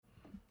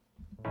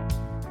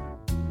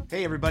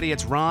Hey everybody,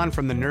 it's Ron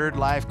from the Nerd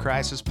Life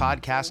Crisis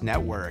Podcast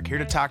Network, here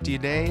to talk to you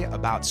today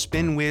about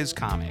SpinWiz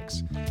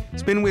Comics.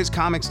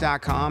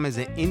 SpinWizComics.com is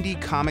an indie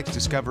comics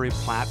discovery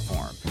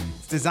platform.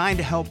 It's designed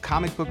to help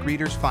comic book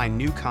readers find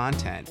new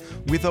content,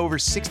 with over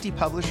 60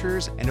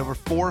 publishers and over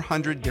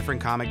 400 different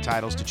comic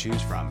titles to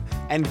choose from,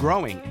 and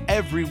growing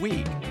every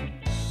week.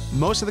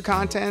 Most of the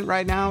content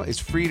right now is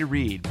free to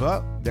read,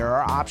 but there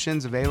are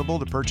options available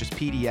to purchase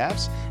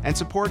PDFs and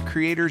support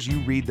creators you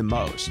read the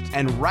most.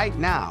 And right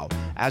now,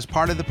 as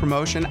part of the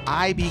promotion,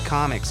 IB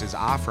Comics is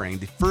offering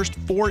the first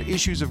 4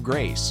 issues of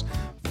Grace,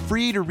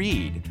 free to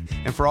read.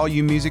 And for all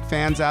you music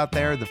fans out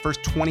there, the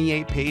first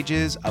 28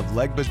 pages of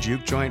Legba's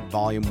Juke Joint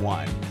Volume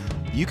 1.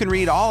 You can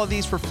read all of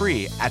these for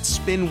free at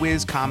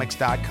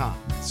spinwizcomics.com.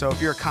 So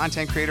if you're a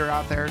content creator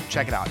out there,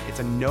 check it out.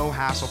 It's a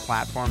no-hassle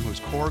platform whose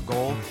core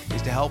goal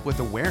is to help with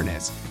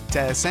awareness,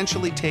 to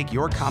essentially take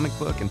your comic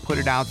book and put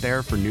it out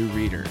there for new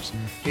readers.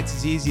 It's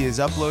as easy as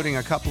uploading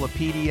a couple of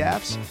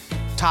PDFs,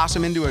 toss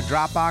them into a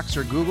Dropbox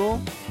or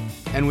Google,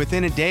 and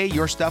within a day,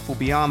 your stuff will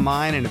be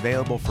online and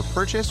available for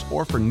purchase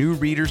or for new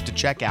readers to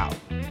check out.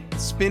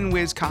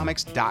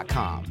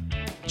 spinwizcomics.com.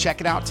 Check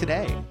it out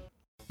today.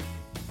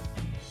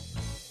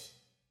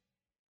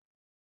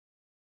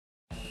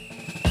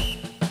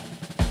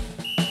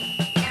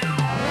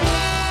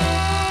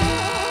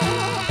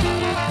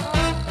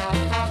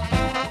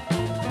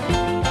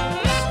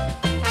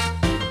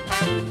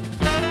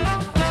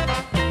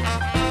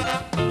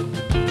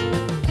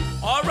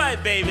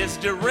 Baby, it's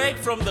direct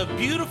from the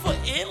beautiful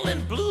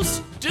Inland Blue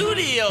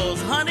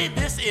Studios. Honey,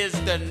 this is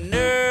the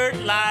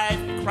Nerd Life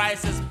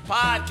Crisis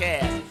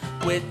Podcast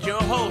with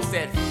your host,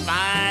 that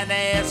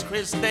fine-ass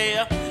Chris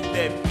Thayer,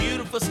 that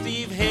beautiful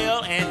Steve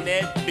Hill, and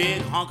that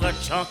big hunker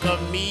chunk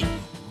of meat,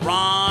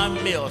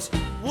 Ron Mills.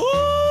 Woo!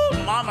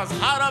 Mama's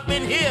hot up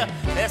in here.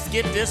 Let's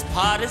get this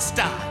party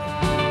started.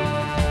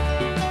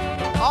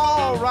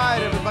 All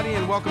right, everybody,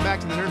 and welcome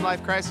back to the Nerd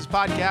Life Crisis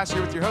Podcast.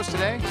 Here with your host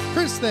today,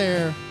 Chris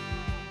Thayer.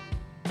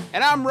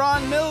 And I'm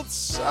Ron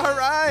Miltz. All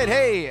right.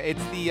 Hey,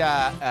 it's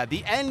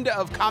the end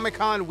of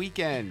Comic-Con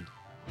weekend.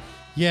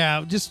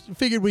 Yeah, just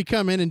figured we'd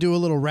come in and do a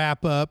little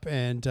wrap up,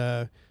 and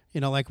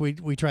like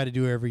we try to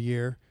do every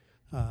year.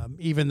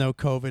 Even though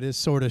COVID has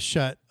sort of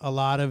shut a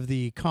lot of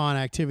the con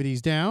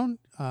activities down,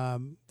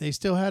 they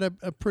still had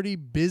a pretty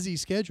busy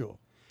schedule.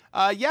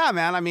 Yeah,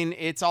 man. I mean,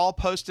 it's all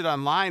posted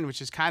online, which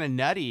is kind of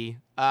nutty.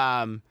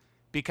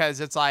 Because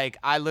it's like,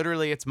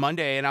 it's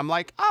Monday and I'm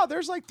like, oh,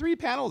 there's like 3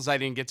 panels I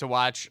didn't get to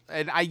watch.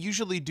 And I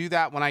usually do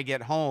that when I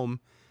get home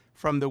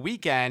from the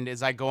weekend,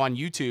 is I go on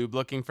YouTube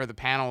looking for the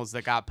panels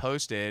that got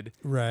posted,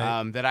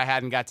 right, that I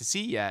hadn't got to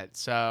see yet.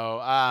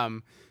 So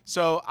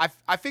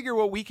I figure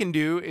what we can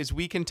do is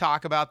we can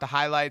talk about the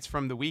highlights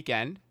from the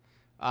weekend,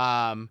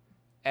 and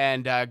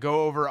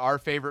go over our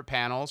favorite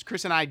panels.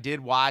 Chris and I did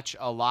watch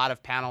a lot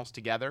of panels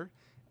together.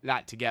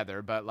 Not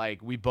together, but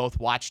like we both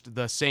watched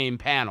the same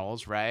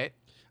panels, right?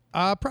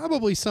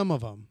 Probably some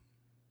of them.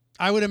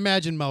 I would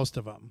imagine most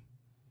of them.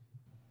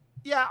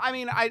 Yeah, I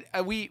mean,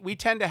 we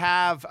tend to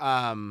have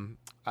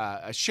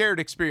shared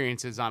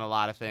experiences on a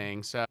lot of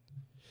things. So,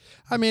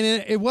 I mean,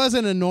 it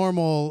wasn't a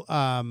normal,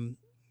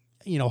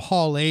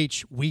 Hall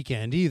H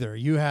weekend either.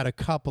 You had a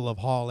couple of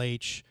Hall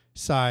H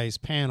size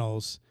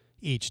panels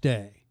each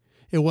day.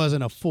 It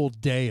wasn't a full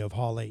day of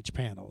Hall H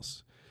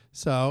panels.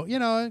 So,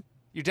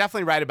 you're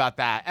definitely right about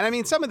that. And I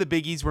mean, some of the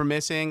biggies were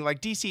missing. Like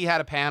DC had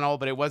a panel,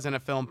 but it wasn't a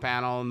film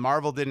panel, and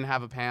Marvel didn't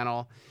have a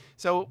panel.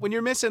 So when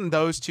you're missing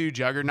those 2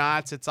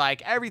 juggernauts, it's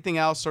like everything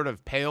else sort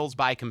of pales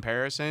by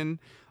comparison.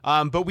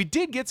 But we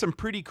did get some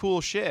pretty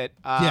cool shit.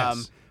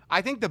 Yes.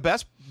 I think the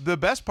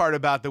best part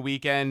about the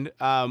weekend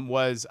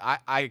was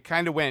I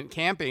kind of went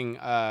camping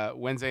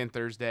Wednesday and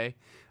Thursday.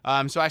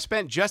 So I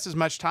spent just as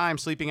much time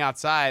sleeping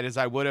outside as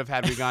I would have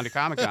had we gone to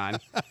Comic-Con.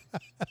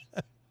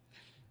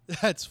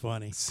 That's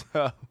funny.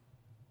 So...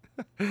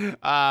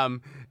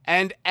 and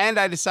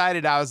I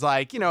decided, I was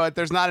like,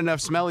 there's not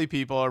enough smelly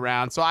people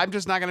around, so I'm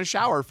just not going to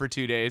shower for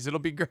 2 days. It'll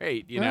be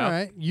great, All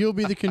right. You'll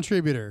be the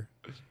contributor.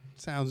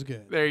 Sounds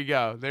good. There you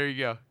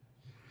go.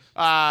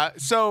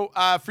 So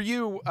for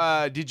you,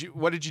 what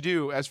did you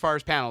do as far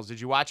as panels? Did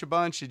you watch a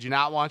bunch? Did you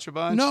not watch a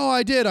bunch? No,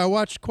 I did. I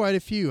watched quite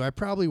a few. I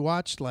probably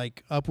watched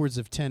like upwards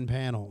of 10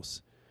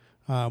 panels,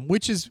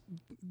 which is,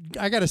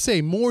 I got to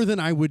say, more than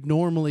I would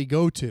normally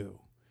go to.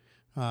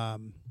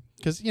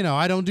 Because,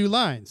 I don't do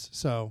lines.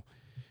 So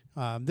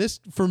this,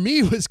 for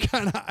me, was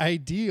kind of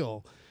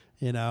ideal,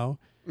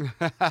 I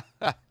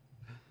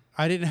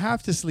didn't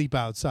have to sleep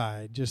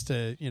outside just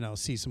to,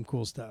 see some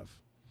cool stuff.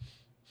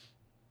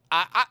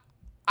 I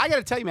got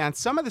to tell you, man,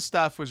 some of the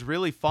stuff was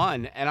really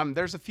fun. And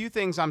there's a few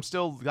things I'm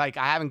still, like,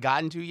 I haven't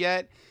gotten to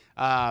yet.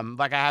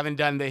 Like, I haven't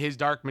done the His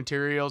Dark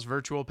Materials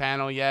virtual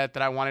panel yet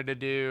that I wanted to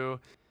do.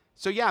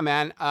 So, yeah,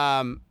 man,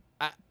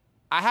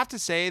 I have to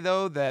say,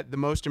 though, that the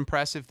most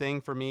impressive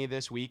thing for me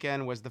this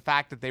weekend was the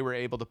fact that they were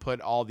able to put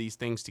all these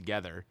things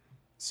together.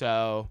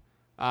 So,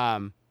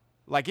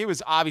 it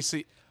was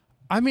obviously...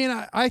 I mean,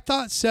 I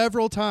thought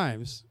several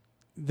times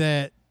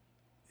that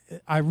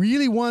I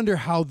really wonder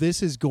how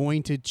this is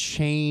going to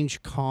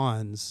change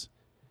cons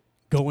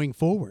going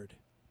forward.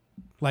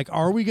 Like,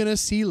 are we going to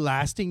see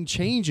lasting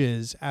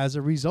changes as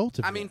a result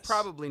of this? I mean,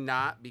 probably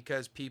not,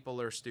 because people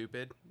are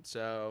stupid.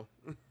 So,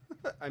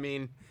 I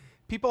mean,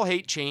 people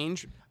hate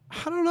change.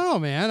 I don't know,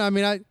 man. I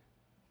mean,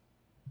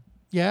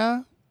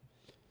 yeah.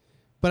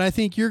 But I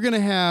think you're going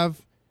to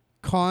have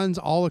cons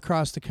all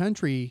across the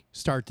country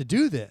start to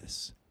do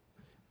this.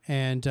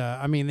 And,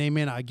 I mean, they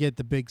may not get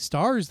the big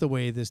stars the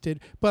way this did.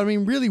 But, I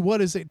mean, really, what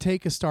does it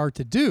take a star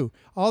to do?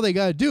 All they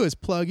got to do is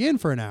plug in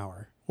for an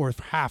hour or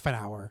half an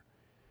hour.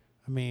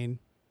 I mean,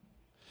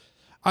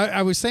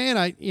 I was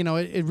saying,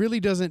 it really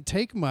doesn't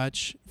take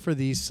much for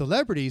these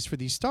celebrities, for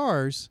these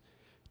stars,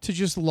 to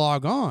just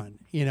log on,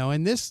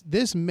 and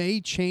this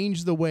may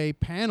change the way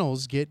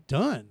panels get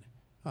done.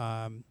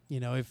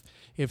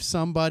 If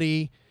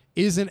somebody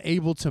isn't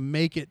able to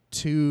make it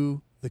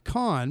to the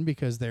con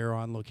because they're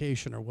on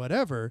location or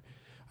whatever,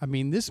 I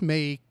mean, this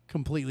may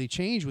completely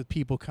change with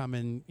people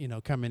coming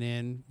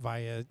in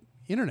via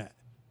internet.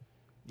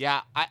 Yeah,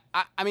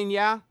 I mean,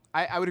 yeah,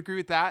 I would agree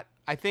with that.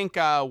 I think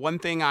one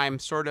thing I'm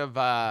sort of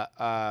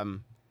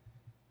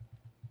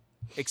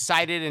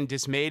excited and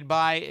dismayed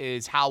by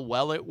is how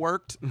well it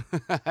worked,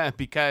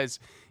 because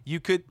you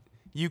could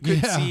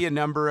see a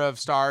number of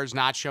stars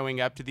not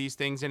showing up to these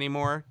things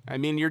anymore. I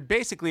mean, you're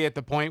basically at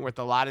the point with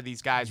a lot of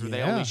these guys where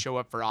they only show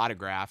up for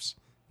autographs,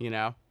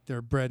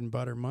 Their bread and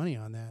butter money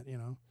on that,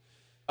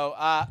 Oh,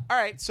 all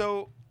right.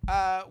 So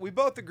we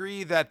both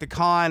agree that the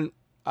con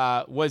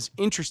was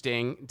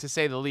interesting, to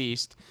say the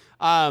least.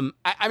 I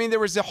mean, there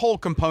was a whole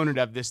component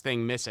of this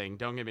thing missing.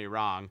 Don't get me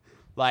wrong.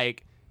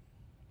 Like,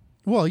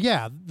 well,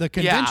 yeah, the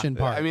convention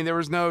part. I mean, there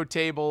was no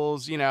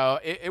tables.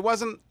 It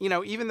wasn't.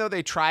 Even though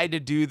they tried to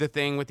do the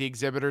thing with the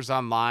exhibitors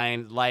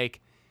online,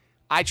 like,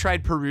 I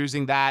tried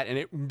perusing that, and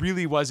it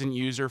really wasn't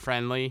user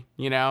friendly.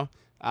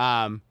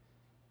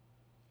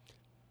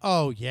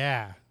 Oh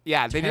yeah.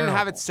 Yeah, they didn't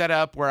have it set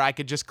up where I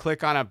could just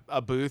click on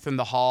a booth in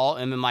the hall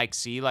and then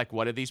see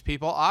what do these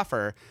people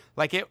offer.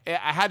 Like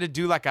I had to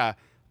do like a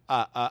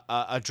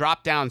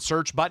drop down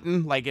search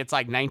button, like it's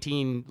like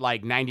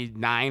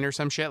 1999 or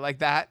some shit like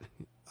that.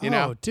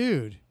 Oh,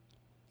 dude.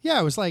 Yeah,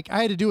 it was like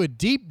I had to do a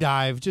deep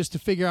dive just to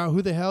figure out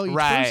who the hell each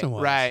person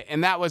was. Right,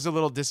 and that was a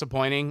little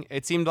disappointing.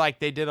 It seemed like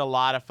they did a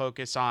lot of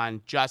focus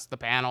on just the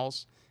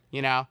panels,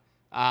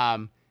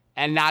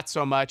 and not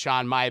so much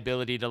on my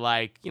ability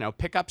to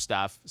pick up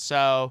stuff.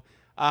 So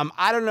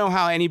I don't know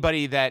how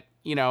anybody that,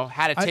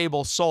 had a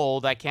table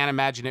sold, I can't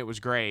imagine it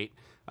was great,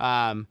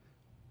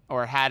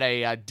 or had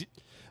a...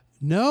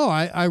 No,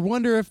 I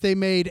wonder if they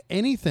made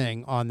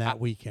anything on that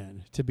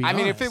weekend, to be honest. I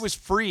mean, if it was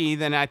free,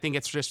 then I think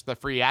it's just the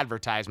free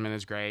advertisement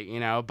is great,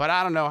 but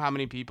I don't know how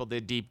many people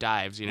did deep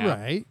dives,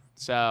 Right.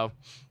 So...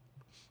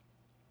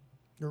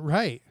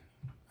 Right.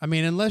 I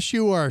mean, unless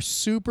you are a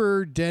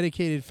super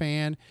dedicated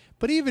fan...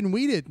 But even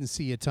we didn't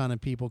see a ton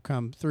of people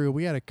come through.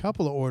 We had a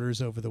couple of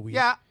orders over the week.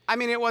 Yeah, I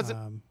mean, it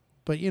wasn't.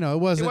 But it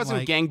wasn't. It wasn't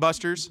like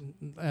gangbusters.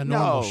 A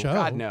normal show.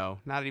 God, no,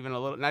 not even a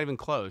little, not even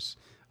close.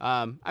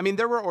 I mean,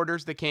 there were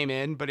orders that came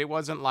in, but it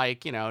wasn't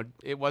like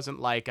it wasn't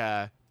like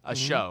a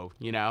show,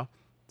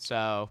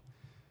 So,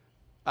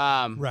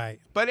 right.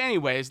 But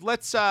anyways,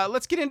 let's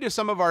get into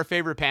some of our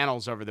favorite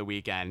panels over the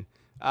weekend.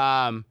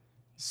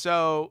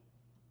 So,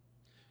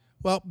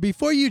 well,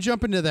 before you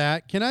jump into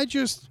that, can I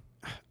just?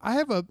 I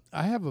have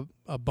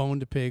a bone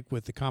to pick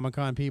with the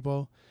Comic-Con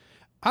people.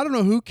 I don't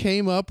know who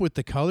came up with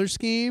the color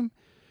scheme.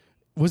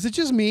 Was it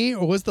just me,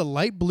 or was the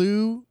light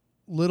blue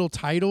little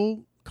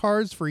title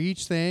cards for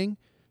each thing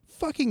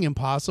fucking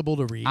impossible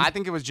to read? I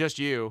think it was just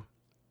you.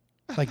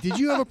 Like, did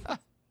you have a...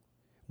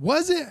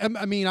 Was it?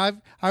 I mean,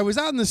 I was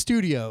out in the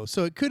studio,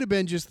 so it could have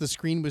been just the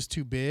screen was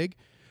too big.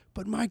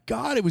 But my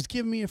God, it was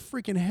giving me a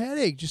freaking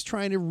headache just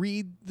trying to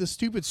read the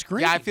stupid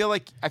screen. Yeah, I feel.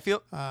 It was I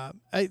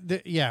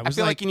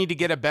feel like you need to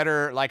get a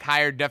better,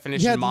 higher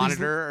definition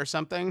monitor or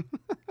something.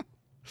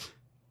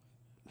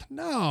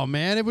 No,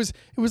 man, it was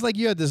like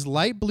you had this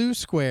light blue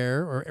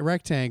square or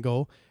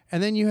rectangle,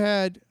 and then you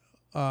had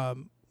the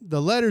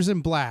letters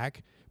in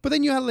black, but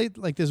then you had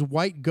like this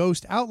white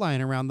ghost outline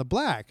around the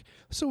black.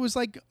 So it was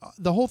like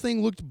the whole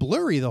thing looked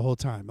blurry the whole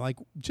time. Like,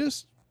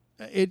 just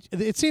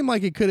it seemed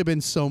like it could have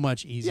been so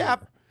much easier.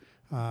 Yep.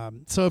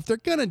 So if they're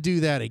gonna do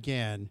that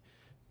again,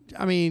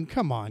 I mean,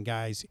 come on,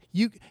 guys.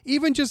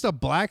 Even just a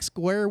black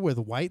square with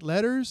white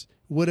letters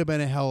would have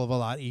been a hell of a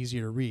lot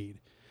easier to read.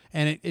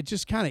 And it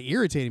just kind of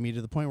irritated me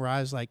to the point where I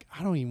was like,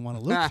 I don't even want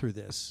to look through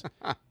this.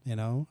 I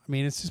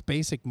mean, it's just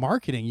basic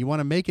marketing. You want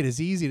to make it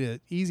as easy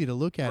to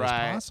look at as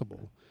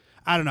possible.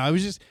 I don't know. I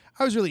was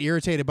really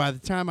irritated. By the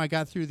time I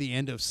got through the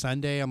end of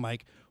Sunday, I'm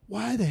like,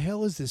 why the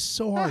hell is this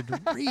so hard to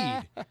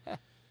read?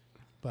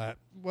 But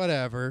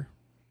whatever.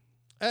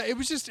 It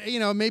was just,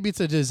 maybe it's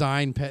a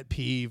design pet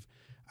peeve.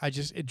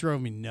 It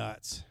drove me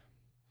nuts.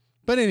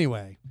 But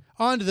anyway,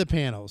 on to the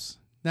panels.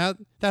 Now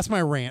that's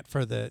my rant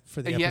for the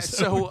episode. Yeah.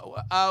 So,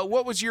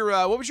 what was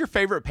your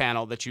favorite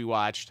panel that you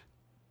watched?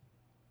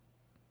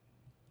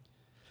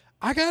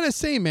 I gotta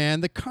say,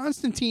 man, the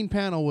Constantine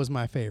panel was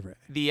my favorite.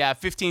 The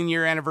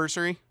 15-year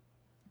anniversary.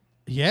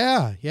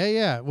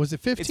 Yeah. Was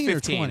it 15 It's 15.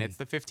 or 20? It's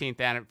the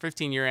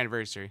 15-year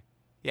anniversary.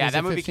 Yeah, Was that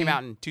it movie 15? came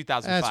out in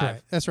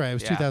 2005. That's right. It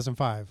was Yeah.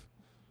 2005.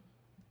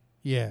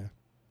 Yeah.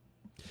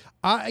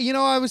 I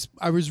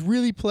was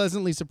really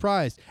pleasantly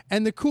surprised.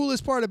 And the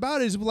coolest part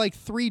about it is like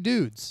 3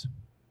 dudes.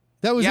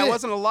 That was Yeah, it. it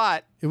wasn't a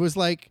lot. It was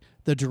like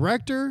the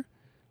director,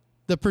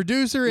 the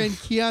producer, and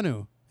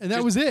Keanu. And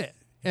that was it.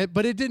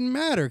 But it didn't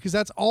matter because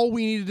that's all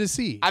we needed to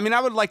see. I mean,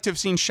 I would like to have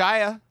seen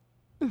Shia.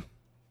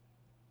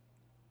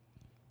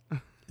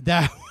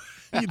 That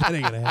ain't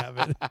gonna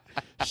happen.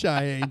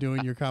 Shia ain't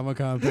doing your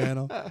Comic-Con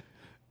panel.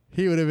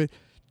 He would have been,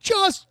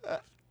 just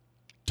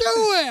do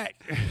it.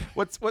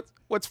 What's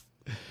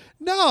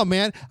No,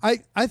 man.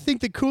 I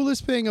think the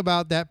coolest thing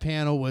about that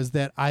panel was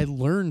that I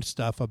learned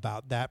stuff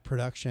about that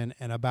production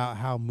and about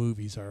how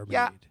movies are made.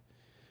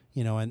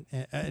 Yeah.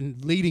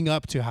 And leading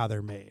up to how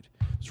they're made.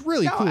 It's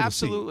really cool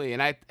absolutely. to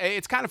see. And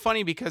it's kind of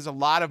funny because a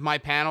lot of my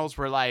panels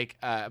were like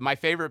my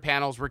favorite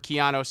panels were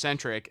Keanu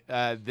centric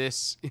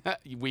this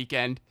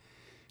weekend.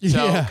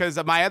 So Yeah. because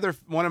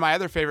one of my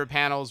other favorite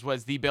panels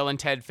was the Bill and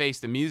Ted Face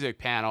the Music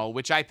panel,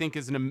 which I think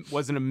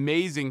was an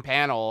amazing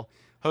panel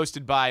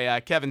hosted by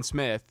Kevin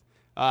Smith.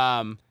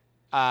 Yeah,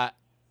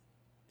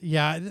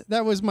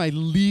 that was my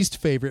least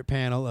favorite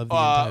panel of the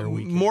entire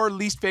weekend. More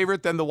least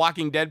favorite than the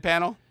Walking Dead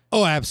panel.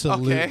 Oh,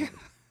 absolutely. Okay.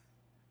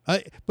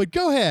 But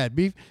go ahead.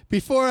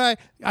 Before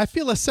I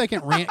feel a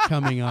second rant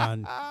coming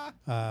on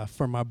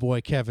from my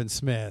boy Kevin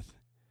Smith.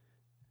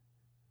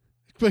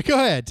 But go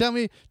ahead. Tell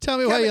me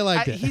why you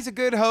liked it. He's a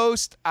good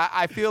host.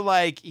 I feel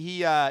like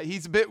he's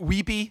a bit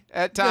weepy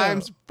at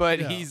times,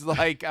 but he's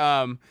like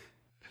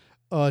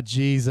oh,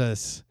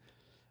 Jesus.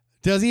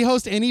 Does he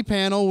host any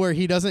panel where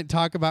he doesn't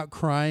talk about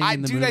crying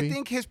in the movie? I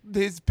think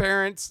his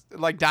parents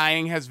like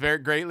dying has very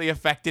greatly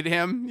affected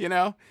him,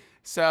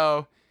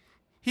 So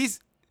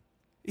he's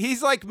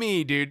like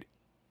me, dude.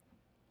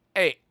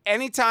 Hey,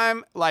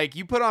 anytime like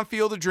you put on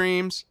Field of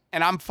Dreams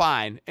and I'm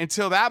fine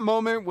until that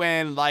moment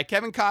when like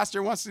Kevin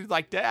Costner wants to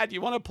like, Dad,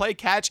 you want to play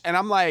catch? And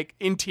I'm like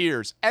in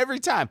tears every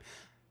time.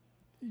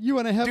 You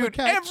want to have a Dude,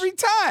 catch? every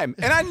time.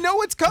 And I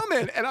know it's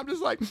coming. And I'm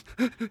just like,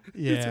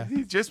 Yeah.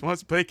 he just wants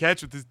to play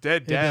catch with his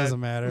dead It dad. doesn't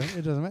matter.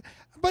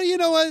 But you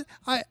know what?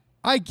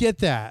 I get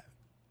that.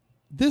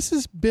 This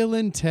is Bill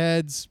and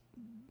Ted's,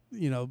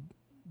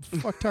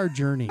 fucked our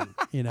journey,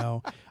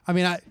 I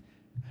mean,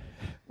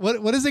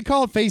 what is it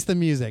called? Face the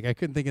Music. I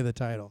couldn't think of the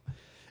title.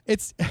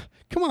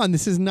 Come on,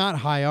 this is not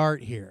high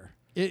art here.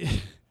 It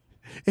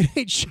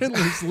ain't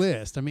Schindler's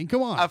List. I mean,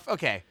 come on.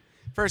 Okay.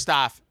 First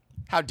off,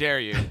 how dare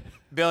you?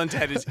 Bill and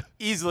Ted is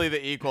easily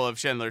the equal of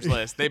Schindler's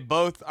List. They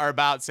both are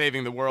about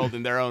saving the world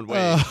in their own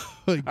ways.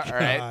 Oh,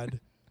 God.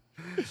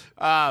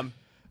 right.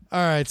 All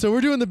right, so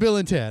we're doing the Bill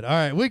and Ted. All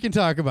right, we can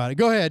talk about it.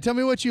 Go ahead. Tell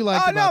me what you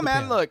liked about the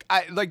man. panel.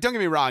 Look, don't get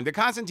me wrong. The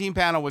Constantine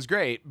panel was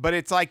great, but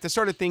it's like the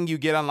sort of thing you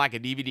get on like a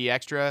DVD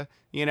extra,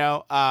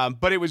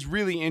 But it was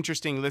really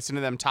interesting listening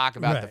to them talk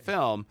about the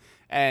film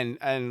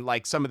and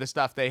like some of the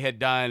stuff they had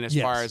done as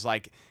far as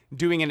like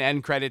doing an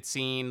end credit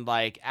scene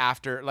like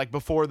after, like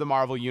before the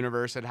Marvel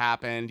Universe had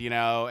happened,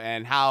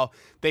 and how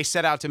they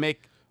set out to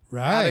make.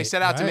 How they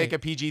set out to make a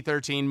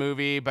PG-13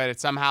 movie, but it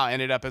somehow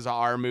ended up as an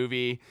R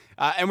movie.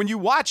 And when you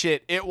watch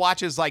it, it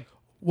watches like...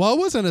 Well, it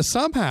wasn't a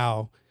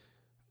somehow.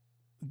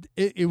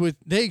 It was.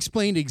 They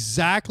explained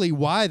exactly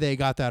why they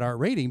got that R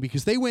rating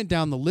because they went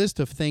down the list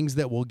of things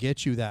that will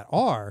get you that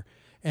R,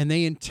 and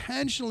they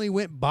intentionally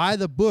went by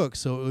the book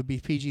so it would be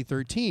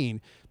PG-13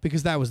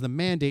 because that was the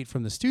mandate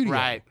from the studio.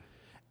 Right.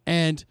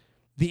 And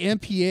the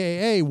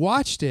MPAA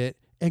watched it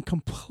and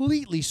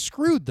completely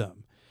screwed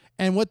them.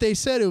 And what they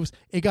said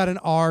it got an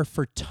R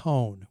for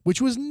tone,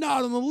 which was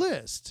not on the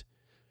list.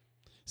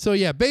 So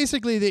yeah,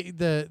 basically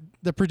the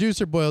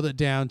producer boiled it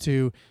down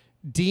to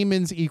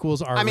Demons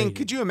equals R. I mean,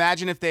 could you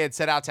imagine if they had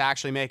set out to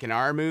actually make an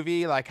R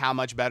movie, like how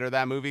much better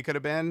that movie could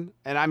have been?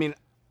 And I mean,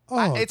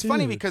 it's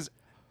funny because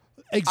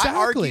I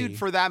argued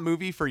for that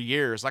movie for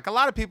years. Like a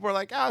lot of people were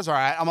like, "Oh, it's all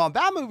right." I'm on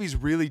that movie's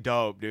really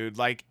dope, dude.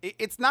 Like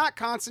it's not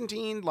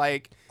Constantine,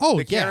 like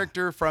the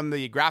character from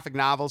the graphic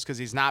novels, because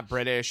he's not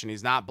British and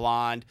he's not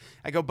blonde.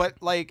 I go, but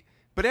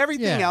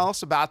everything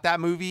else about that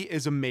movie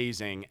is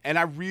amazing, and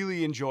I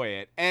really enjoy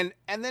it. And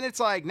then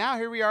it's like now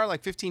here we are,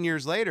 like 15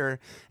 years later,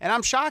 and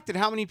I'm shocked at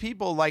how many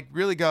people like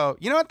really go,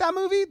 you know what, that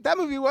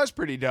movie was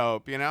pretty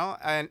dope,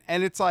 And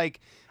it's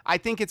like I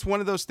think it's one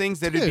of those things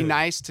that it'd be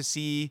nice to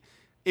see.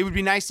 It would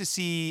be nice to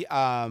see,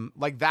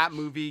 like that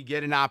movie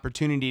get an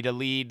opportunity to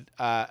lead,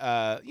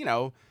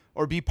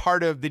 or be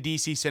part of the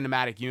DC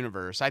cinematic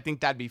universe. I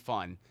think that'd be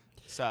fun.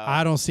 So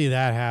I don't see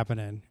that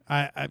happening.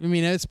 I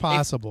mean, it's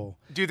possible.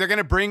 Dude, they're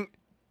gonna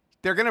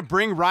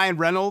bring Ryan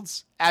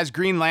Reynolds as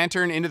Green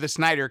Lantern into the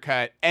Snyder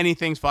Cut.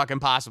 Anything's fucking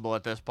possible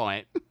at this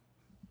point.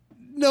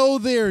 No,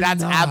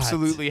 That's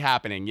absolutely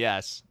happening.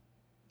 Yes.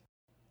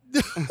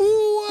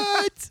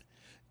 What?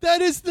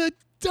 That is the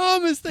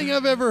dumbest thing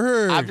I've ever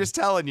heard. I'm just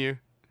telling you.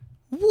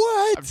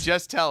 What? I'm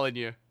just telling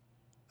you.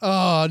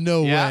 Oh,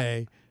 no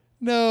way.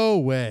 No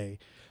way.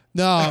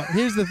 No,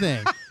 here's the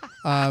thing.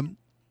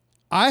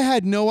 I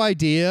had no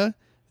idea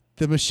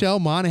that Michelle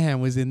Monaghan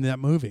was in that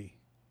movie.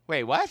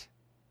 Wait, what?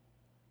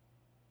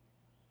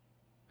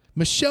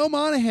 Michelle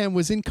Monaghan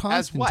was in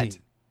Constantine. As what?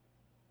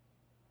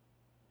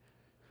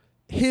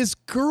 His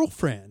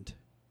girlfriend.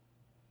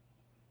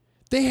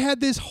 They had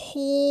this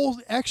whole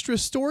extra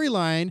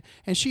storyline,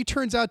 and she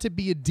turns out to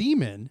be a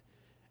demon,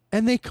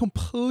 and they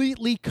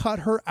completely cut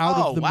her out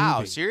of the wow.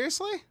 movie.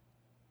 Seriously?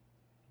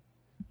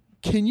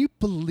 Can you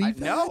believe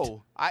that?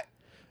 No.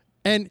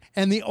 And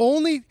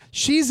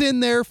she's in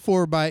there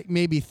for by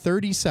maybe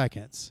 30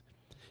 seconds,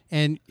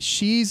 and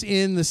she's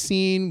in the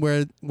scene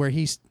where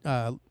he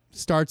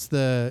starts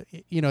the,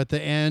 at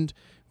the end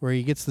where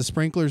he gets the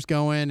sprinklers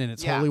going and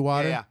it's holy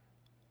water. Yeah.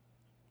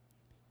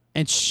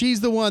 And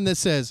she's the one that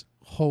says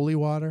holy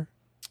water.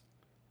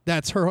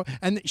 That's her,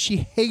 and she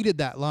hated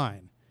that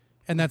line,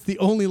 and that's the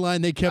only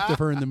line they kept of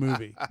her in the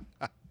movie.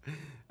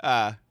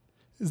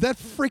 Is that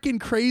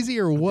freaking crazy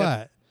or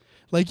what?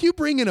 Like, you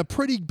bring in a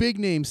pretty big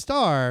name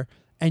star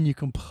and you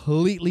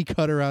completely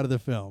cut her out of the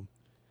film.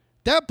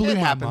 That blew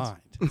my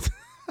mind.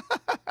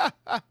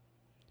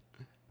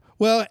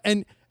 Well,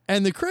 and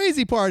the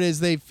crazy part is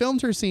they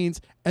filmed her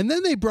scenes and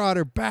then they brought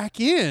her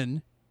back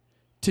in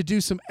to do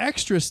some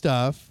extra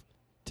stuff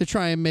to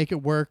try and make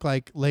it work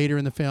like later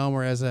in the film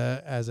or as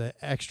a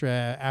extra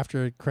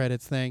after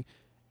credits thing.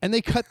 And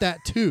they cut that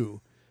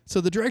too.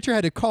 So the director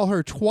had to call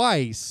her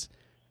twice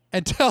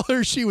and tell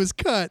her she was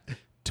cut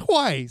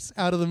twice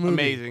out of the movie.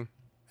 Amazing.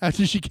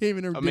 After she came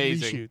in her big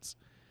reshoots.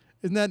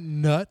 Isn't that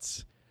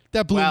nuts?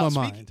 That blew my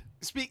mind.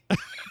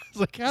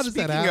 Like, how does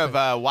that happen? Speaking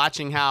of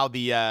watching how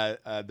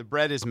the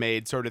bread is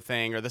made, sort of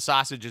thing, or the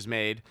sausage is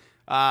made,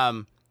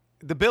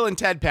 the Bill and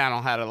Ted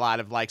panel had a lot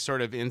of like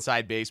sort of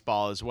inside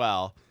baseball as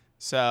well.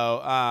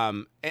 So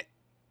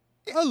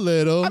a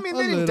little. I mean,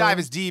 they didn't dive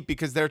as deep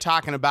because they're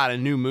talking about a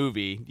new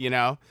movie,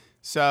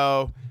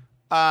 So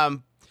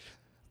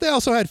they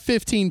also had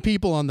 15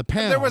 people on the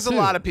panel. There was a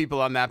lot of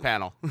people on that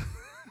panel.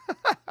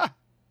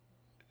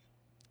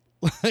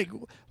 like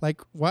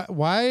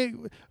why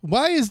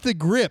is the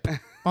grip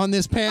on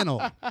this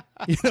panel?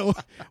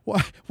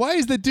 Why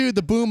is the dude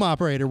the boom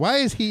operator? Why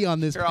is he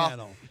on this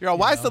panel?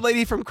 Why is the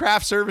lady from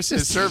Craft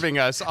Services serving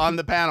us on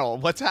the panel?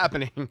 What's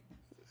happening?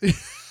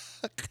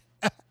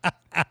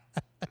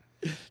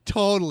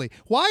 Totally.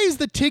 Why is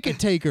the ticket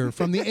taker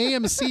from the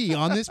AMC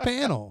on this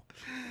panel?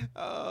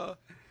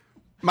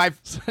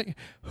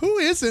 Who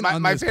isn't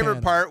on my this favorite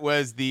panel? part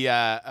was the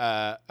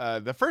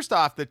first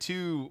off, the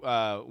two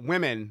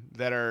women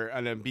that are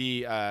gonna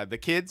be the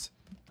kids,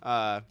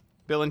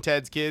 Bill and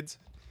Ted's kids.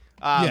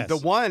 Yes. The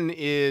one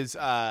is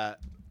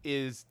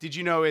did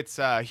you know it's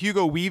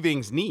Hugo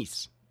Weaving's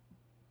niece?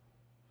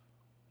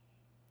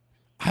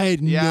 I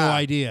had no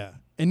idea,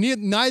 and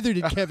neither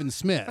did Kevin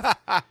Smith.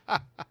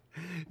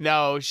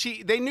 No,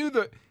 they knew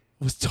the.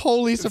 Was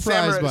totally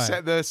surprised by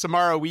it. The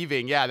Samara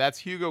Weaving. Yeah, that's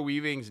Hugo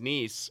Weaving's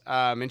niece.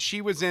 And she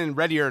was in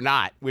Ready or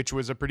Not, which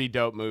was a pretty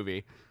dope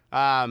movie.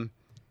 And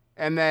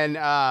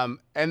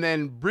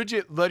then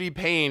Bridget Luddy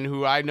Payne,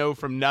 who I know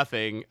from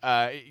nothing,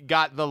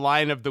 got the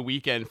line of the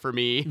weekend for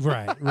me.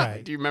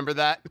 Right. Do you remember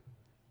that?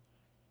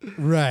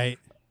 Right.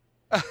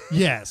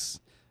 Yes.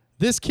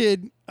 This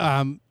kid,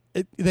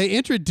 they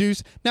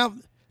introduced. Now,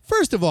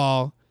 first of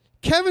all,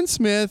 Kevin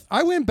Smith,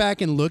 I went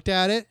back and looked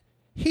at it.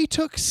 He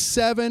took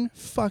 7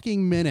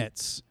 fucking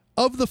minutes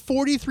of the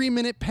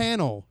 43-minute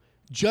panel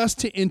just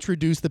to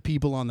introduce the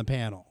people on the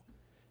panel.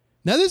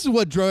 Now, this is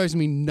what drives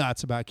me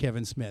nuts about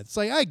Kevin Smith. It's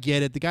like, I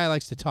get it. The guy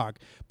likes to talk.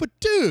 But,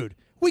 dude,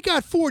 we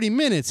got 40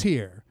 minutes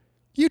here.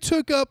 You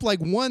took up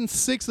like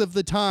 1/6 of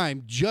the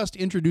time just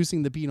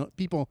introducing the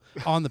people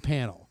on the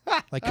panel.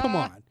 Like, come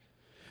on.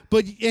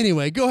 But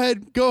anyway, go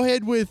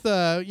ahead with,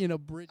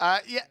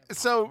 Bridget.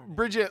 So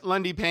Bridget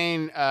Lundy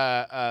Payne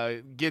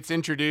gets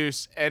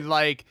introduced and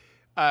like,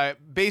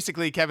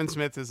 basically Kevin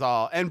Smith is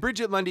all, and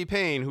Bridget Lundy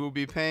Payne, who will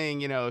be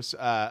playing,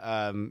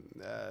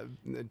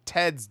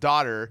 Ted's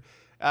daughter,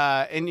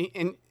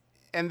 and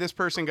this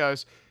person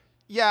goes,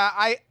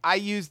 yeah, I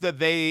use the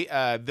they,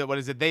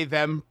 they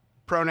them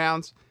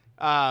pronouns.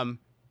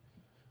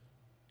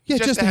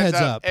 Just a heads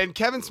up. And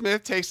Kevin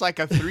Smith takes like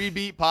a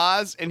 3-beat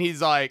pause, and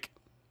he's like,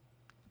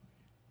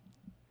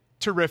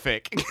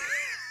 terrific.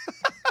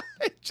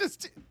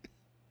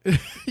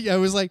 It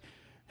was like,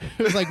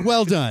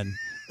 well done.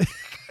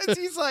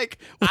 He's like,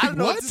 I don't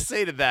know what to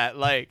say to that.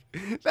 Like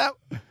that.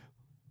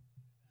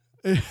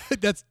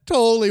 That's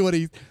totally what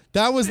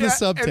that was the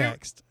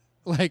subtext.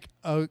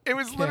 It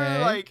was literally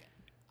like,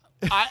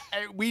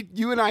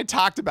 you and I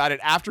talked about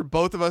it after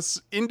both of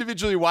us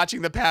individually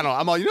watching the panel.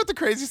 I'm all, you know what the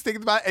craziest thing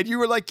about it? And you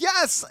were like,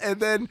 yes. And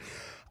then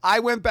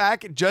I went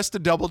back just to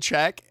double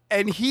check,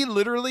 and he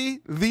literally,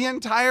 the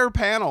entire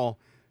panel,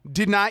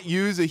 did not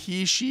use a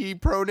he, she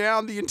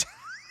pronoun the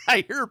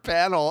entire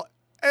panel.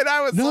 And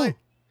I was like,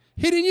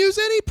 he didn't use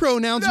any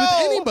pronouns with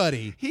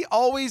anybody. He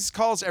always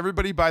calls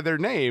everybody by their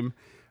name.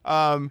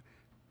 And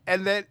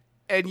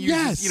and you,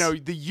 Yes.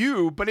 the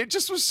you, but it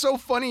just was so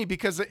funny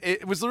because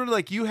it was literally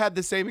like you had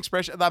the same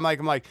expression. I'm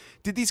like,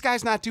 did these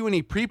guys not do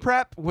any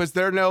pre-prep? Was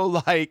there no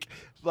like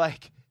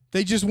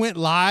They just went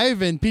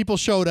live and people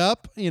showed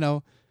up,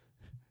 It's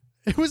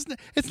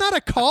not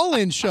a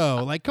call-in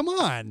show. Like, come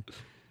on.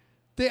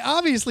 They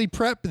obviously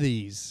prep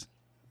these.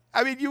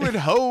 I mean, you would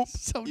hope.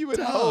 So you would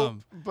dumb. hope,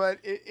 but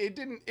it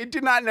didn't. It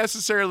did not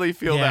necessarily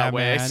feel that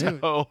way. Man,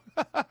 So,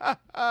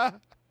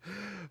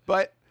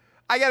 but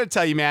I got to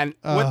tell you, man,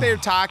 what they're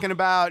talking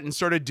about and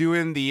sort of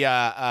doing the.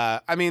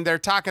 I mean, they're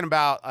talking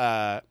about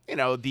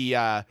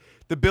the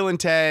Bill and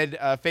Ted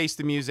Face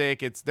the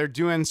Music. They're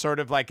doing sort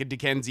of like a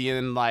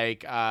Dickensian,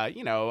 like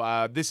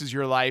This Is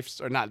Your Life,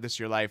 or not This Is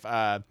Your Life.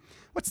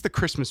 What's the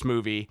Christmas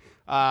movie?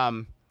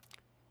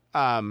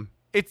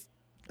 It's.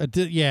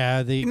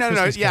 The No,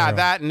 Christmas yeah, Carol.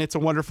 that and It's a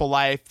Wonderful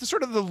Life.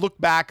 Sort of the look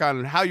back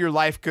on how your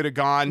life could have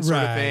gone, sort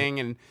of Right.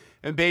 thing,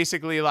 and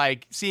basically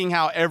like seeing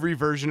how every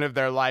version of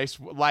their life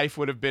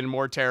would have been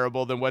more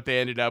terrible than what they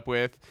ended up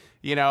with,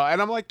 And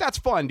I'm like, that's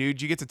fun,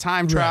 dude. You get to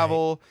time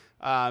travel.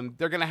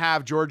 They're gonna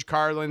have George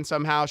Carlin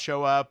somehow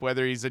show up,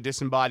 whether he's a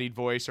disembodied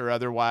voice or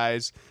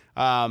otherwise.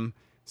 So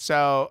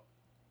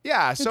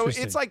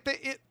it's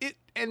like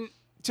and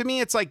to me,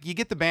 it's like you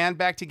get the band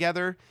back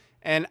together,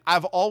 and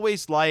I've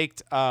always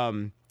liked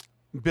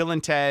Bill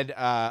and Ted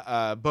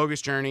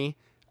Bogus Journey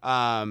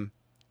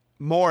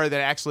more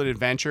than Excellent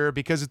Adventure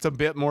because it's a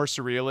bit more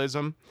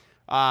surrealism,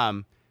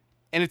 and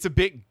it's a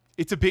bit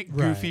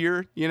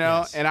goofier,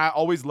 Yes. And I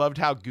always loved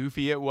how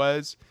goofy it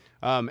was.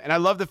 And I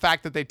love the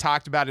fact that they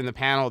talked about in the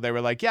panel. They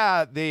were like,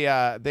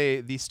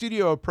 the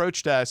studio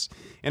approached us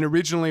and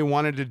originally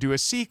wanted to do a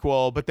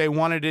sequel, but they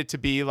wanted it to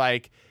be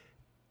like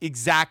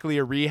exactly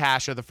a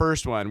rehash of the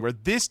first one, where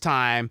this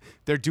time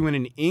they're doing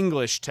an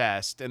English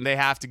test and they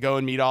have to go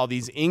and meet all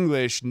these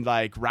English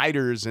like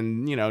writers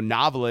and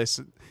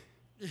novelists,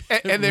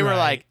 and they were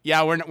like,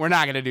 yeah, we're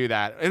not gonna do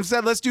that.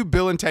 Instead, let's do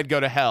Bill and Ted Go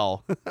to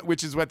Hell,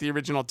 which is what the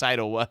original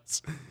title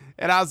was.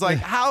 And I was like,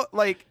 how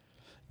like.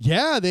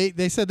 Yeah,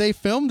 they said they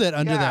filmed it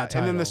under that title.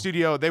 And then the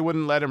studio, they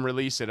wouldn't let him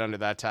release it under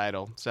that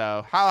title.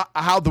 So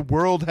how the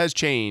world has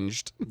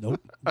changed. Nope.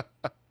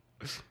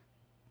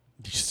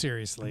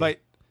 Seriously. But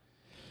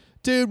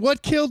dude,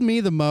 what killed me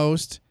the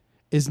most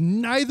is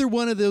neither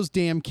one of those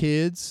damn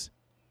kids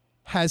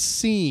has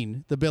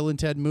seen the Bill and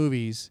Ted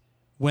movies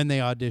when they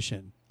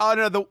audition. oh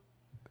no,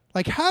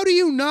 Like, how do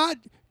you not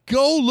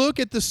go look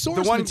at the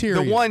source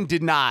material? the one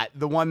did not.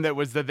 The one that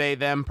was the they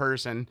them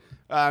person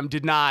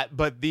did not.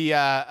 But the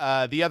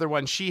other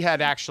one, she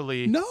had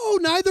actually. No,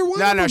 neither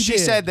one. of them She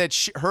did. said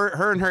that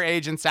her and her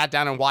agent sat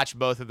down and watched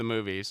both of the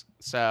movies.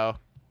 So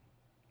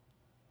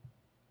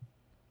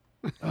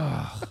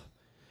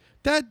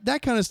that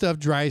kind of stuff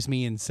drives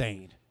me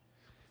insane.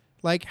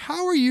 Like,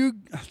 how are you?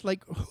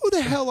 Like, who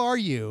the hell are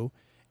you?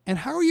 And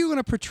how are you going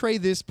to portray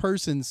this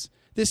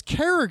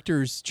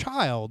character's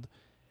child,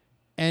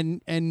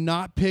 and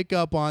not pick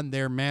up on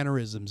their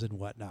mannerisms and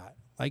whatnot?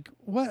 Like,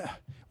 what?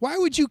 Why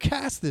would you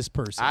cast this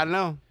person? I don't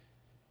know.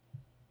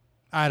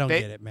 I don't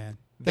get it, man.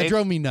 That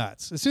drove me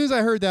nuts. As soon as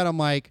I heard that, I'm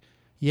like,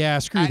 yeah,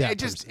 screw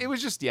that. It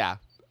was just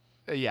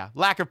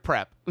lack of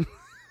prep.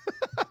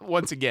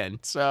 Once again,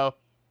 so.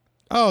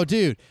 Oh,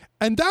 dude.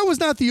 And that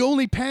was not the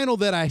only panel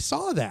that I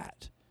saw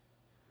that.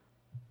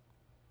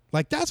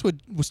 Like, that's what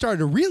was starting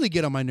to really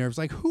get on my nerves.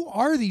 Like, who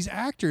are these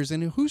actors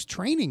and who's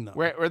training them?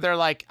 Where they're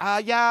like,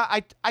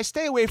 I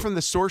stay away from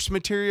the source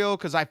material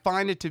because I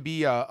find it to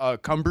be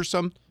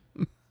cumbersome.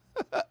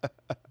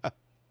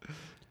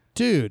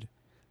 Dude,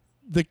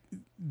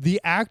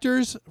 the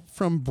actors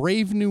from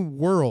Brave New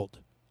World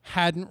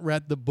hadn't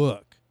read the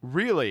book.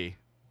 Really?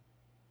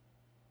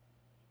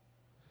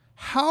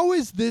 How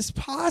is this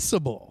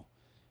possible?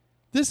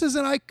 This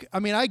isn't, I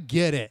mean, I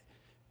get it.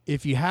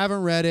 If you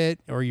haven't read it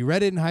or you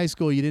read it in high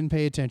school, you didn't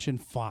pay attention,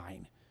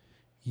 fine.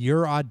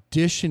 You're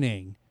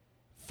auditioning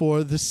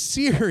for the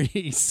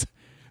series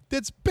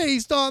that's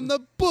based on the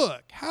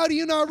book. How do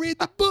you not read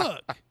the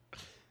book?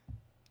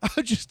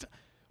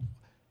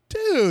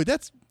 Dude,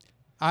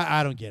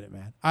 I don't get it,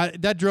 man.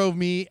 That drove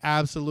me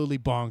absolutely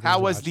bonkers. How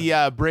was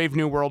the Brave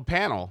New World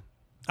panel?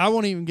 I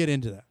won't even get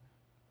into that.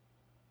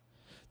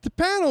 The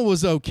panel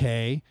was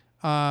okay.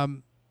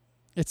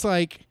 It's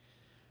like,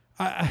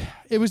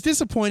 it was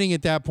disappointing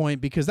at that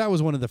point because that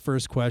was one of the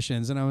first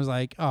questions, and I was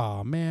like,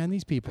 "Oh man,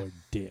 these people are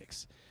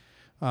dicks."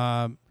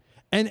 And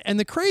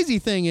the crazy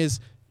thing is,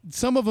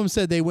 some of them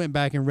said they went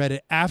back and read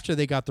it after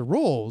they got the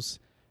roles,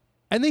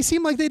 and they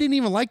seemed like they didn't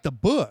even like the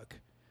book.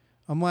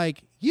 I'm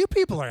like, you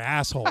people are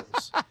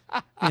assholes,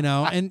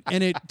 And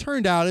it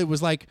turned out it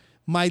was like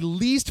my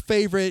least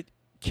favorite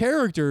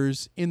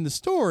characters in the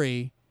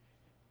story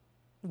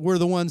were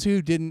the ones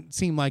who didn't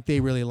seem like they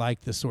really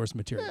liked the source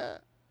material. Yeah.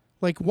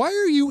 Like, why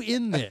are you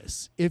in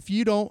this if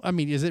you don't? I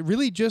mean, is it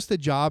really just a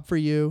job for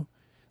you?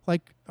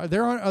 Like, are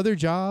there other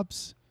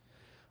jobs?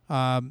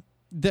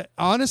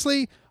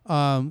 Honestly,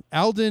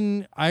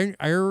 Alden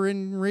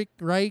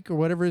Ehrenreich or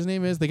whatever his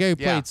name is, the guy who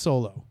played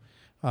Solo,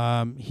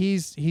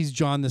 he's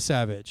John the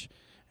Savage,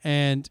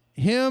 and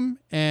him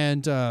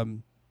and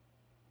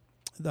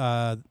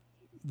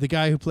the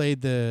guy who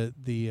played the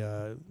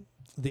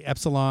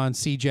Epsilon,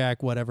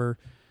 C-Jack, whatever,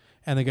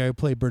 and the guy who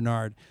played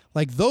Bernard.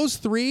 Like, those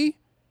three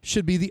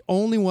should be the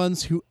only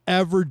ones who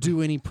ever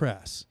do any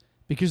press,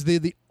 because they're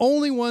the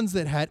only ones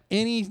that had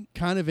any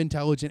kind of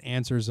intelligent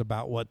answers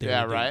about what they were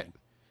doing. Right.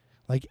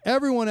 Like,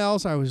 everyone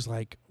else, I was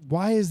like,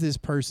 why is this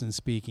person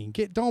speaking?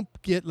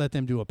 Let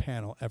them do a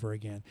panel ever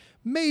again.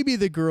 Maybe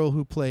the girl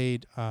who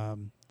played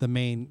the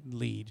main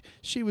lead,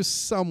 she was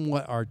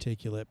somewhat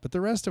articulate, but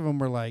the rest of them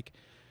were like,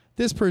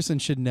 this person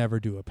should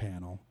never do a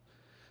panel.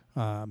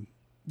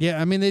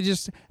 Yeah, I mean,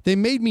 they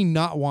made me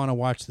not want to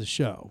watch the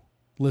show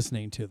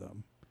listening to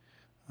them.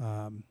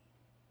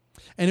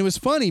 And it was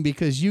funny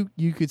because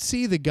you could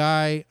see the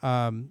guy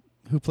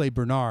who played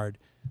Bernard,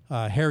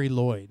 Harry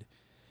Lloyd.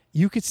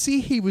 You could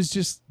see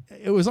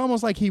it was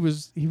almost like he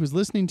was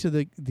listening to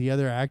the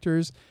other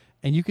actors,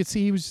 and you could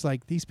see he was just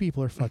like, these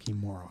people are fucking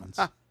morons.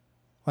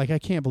 Like, I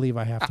can't believe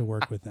I have to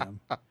work with them.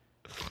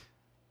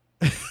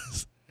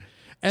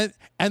 And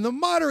the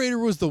moderator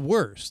was the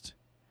worst.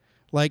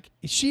 Like,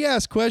 she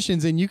asked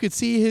questions, and you could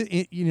see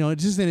his,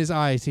 just in his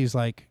eyes, he's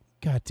like,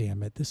 God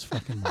damn it, this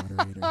fucking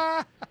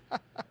moderator.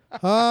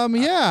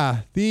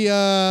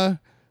 Yeah,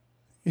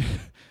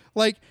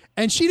 like,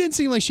 and she didn't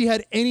seem like she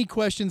had any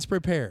questions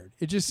prepared.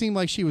 It just seemed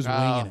like she was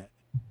winging it.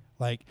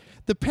 Like,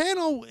 the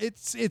panel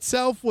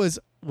itself was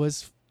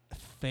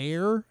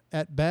fair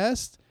at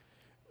best,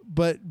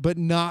 but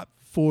not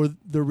for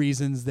the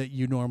reasons that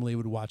you normally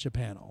would watch a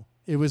panel.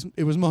 It was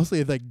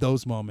mostly like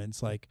those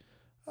moments, like,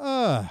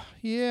 where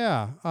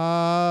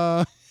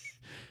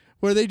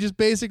they just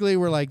basically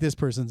were like, this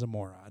person's a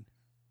moron.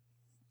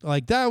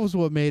 Like, that was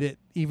what made it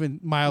even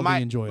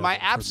mildly enjoyable. My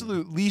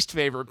absolute least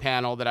favorite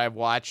panel that I've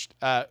watched,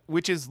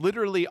 which is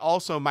literally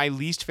also my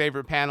least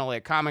favorite panel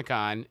at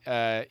Comic-Con,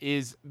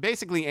 is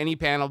basically any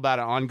panel about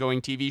an ongoing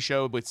TV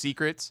show with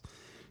secrets.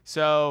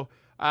 So,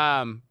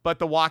 but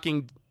The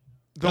Walking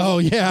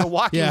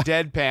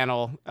Dead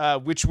panel,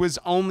 which was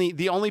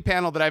the only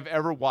panel that I've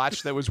ever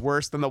watched that was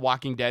worse than the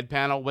Walking Dead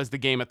panel, was the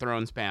Game of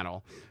Thrones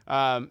panel.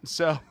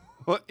 So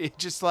it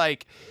just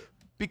like,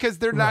 because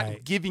they're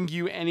not giving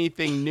you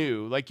anything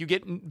new. Like, you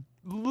get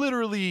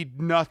literally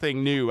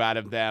nothing new out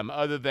of them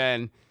other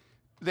than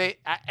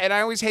and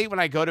I always hate when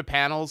I go to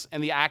panels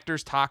and the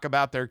actors talk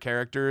about their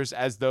characters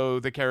as though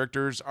the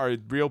characters are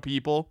real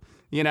people,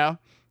 and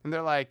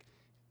they're like,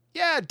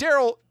 yeah,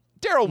 Daryl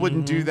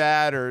wouldn't do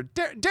that, or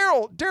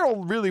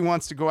Daryl really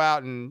wants to go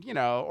out and,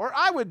 or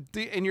I would,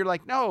 and you're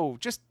like, no,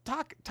 just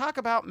talk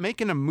about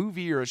making a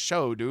movie or a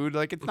show, dude.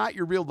 Like, it's not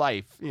your real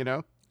life,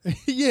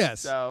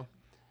 Yes. So,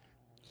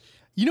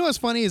 what's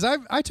funny is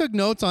I took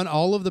notes on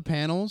all of the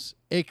panels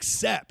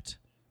except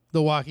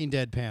the Walking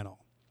Dead panel.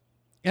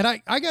 And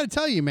I got to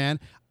tell you, man,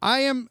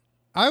 I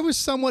was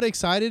somewhat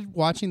excited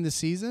watching the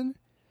season.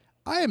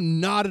 I am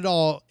not at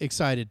all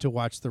excited to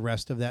watch the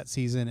rest of that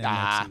season and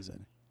next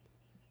season.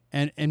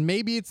 And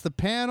maybe it's the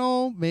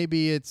panel,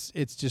 maybe it's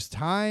just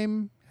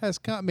time has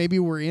come. Maybe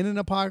we're in an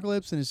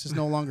apocalypse and it's just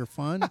no longer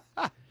fun.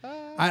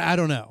 I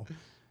don't know.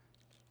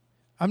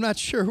 I'm not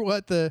sure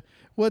what the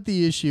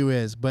issue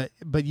is, but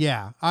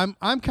yeah,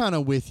 I'm kind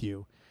of with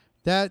you.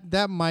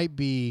 That might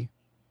be,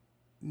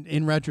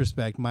 in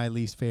retrospect, my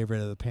least favorite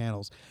of the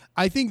panels.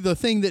 I think the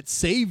thing that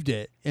saved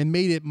it and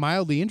made it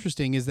mildly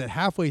interesting is that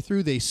halfway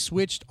through they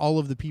switched all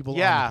of the people on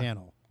the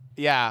panel.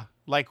 Yeah,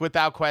 like,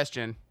 without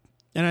question.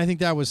 And I think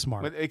that was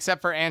smart.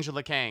 Except for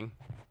Angela Kang.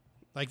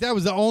 Like, that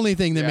was the only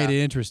thing that made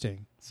it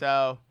interesting.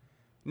 So,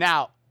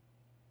 now.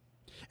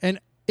 And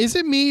is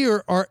it me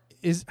or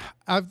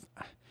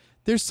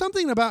there's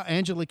something about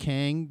Angela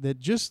Kang that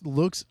just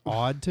looks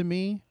odd to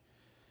me.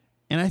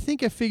 And I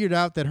think I figured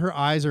out that her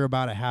eyes are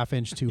about a half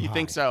inch too high. You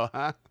think so,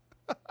 huh?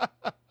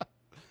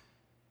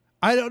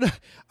 I don't know.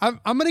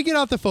 I'm going to get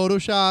out the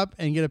Photoshop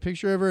and get a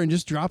picture of her and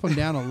just drop them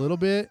down a little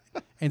bit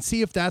and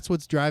see if that's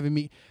what's driving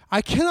me.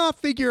 I cannot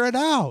figure it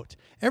out.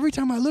 Every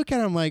time I look at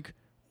her, I'm like,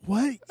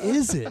 what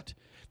is it?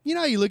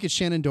 You look at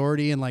Shannon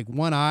Doherty and, like,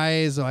 one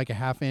eye is like a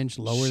half inch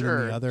lower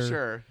than the other.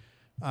 Sure.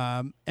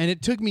 And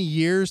it took me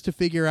years to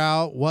figure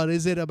out what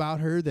is it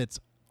about her that's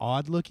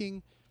odd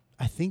looking.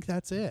 I think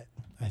that's it.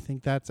 I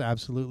think that's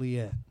absolutely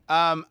it.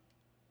 I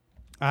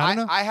don't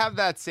know. I have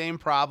that same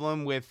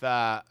problem with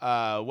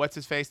what's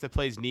his face that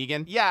plays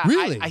Negan. Yeah,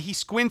 really? He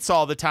squints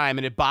all the time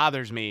and it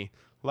bothers me.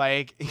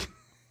 Like,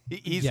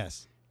 he's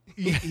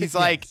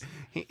like,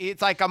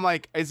 it's like, I'm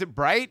like, is it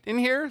bright in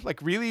here?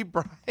 Like, really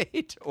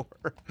bright, or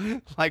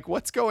like,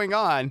 what's going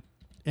on?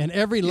 And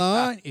every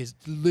line is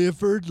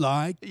delivered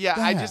like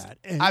that.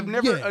 I've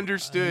never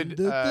understood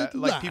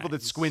like people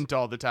that squint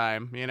all the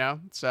time.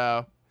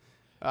 So.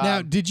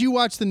 Now, did you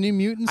watch the New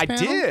Mutants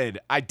panel?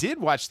 I did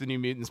watch the New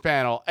Mutants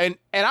panel. And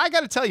I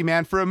got to tell you,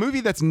 man, for a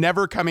movie that's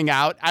never coming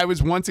out, I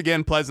was once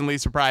again pleasantly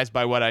surprised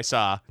by what I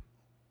saw.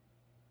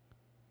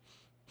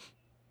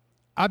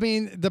 I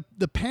mean,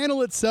 the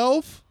panel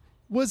itself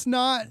was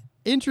not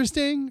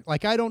interesting.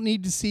 Like, I don't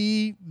need to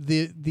see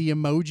the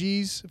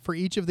emojis for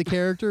each of the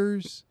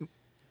characters.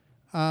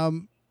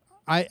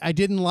 I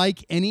didn't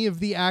like any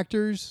of the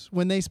actors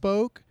when they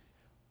spoke.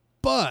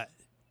 But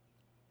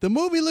the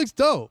movie looks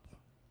dope.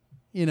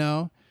 You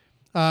know,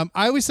 I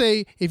always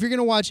say if you're going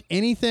to watch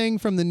anything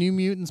from the New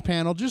Mutants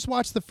panel, just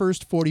watch the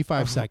first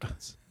 45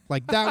 seconds.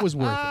 Like that was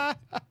worth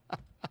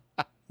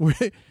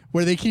it.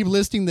 Where they keep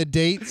listing the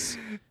dates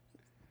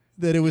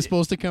that it was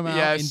supposed to come out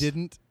and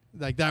didn't.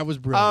 Like that was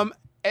brilliant.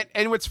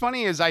 And what's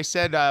funny is I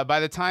said by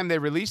the time they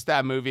release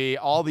that movie,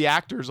 all the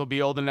actors will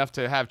be old enough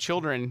to have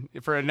children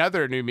for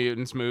another New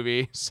Mutants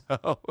movie.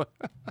 So,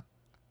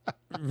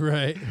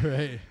 right.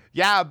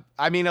 Yeah,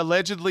 I mean,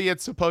 allegedly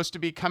it's supposed to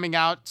be coming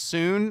out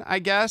soon, I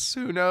guess.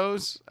 Who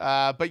knows?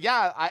 But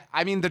yeah,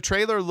 I mean, the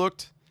trailer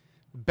looked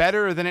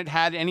better than it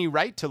had any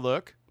right to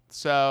look.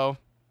 So,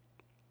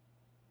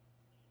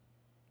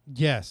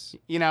 yes.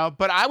 You know,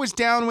 but I was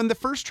down when the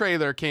first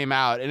trailer came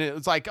out, and it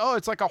was like, oh,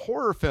 it's like a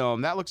horror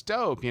film. That looks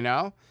dope, you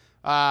know?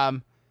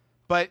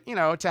 But, you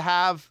know, to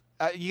have,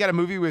 you got a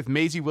movie with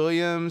Maisie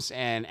Williams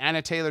and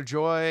Anna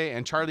Taylor-Joy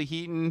and Charlie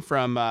Heaton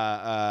from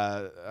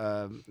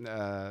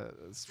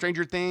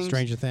Stranger Things.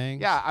 Stranger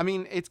Things. Yeah, I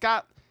mean, it's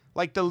got,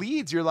 like, the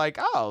leads. You're like,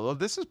 oh, well,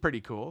 this is pretty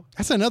cool.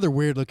 That's another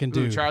weird-looking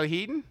dude. Ooh, Charlie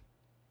Heaton?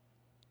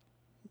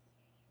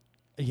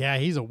 Yeah,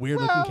 he's a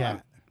weird-looking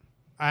cat.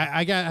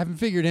 I haven't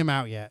figured him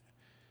out yet.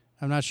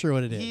 I'm not sure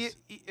what it is.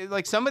 He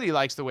like somebody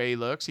likes the way he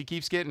looks. He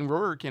keeps getting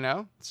work, you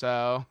know.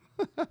 So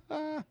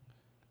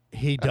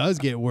he does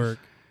get work.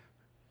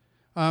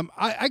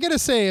 I gotta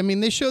say, I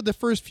mean, they showed the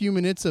first few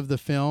minutes of the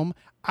film.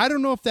 I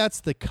don't know if that's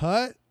the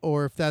cut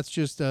or if that's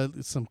just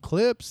some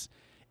clips.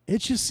 It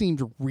just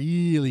seemed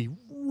really,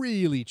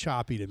 really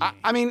choppy to me.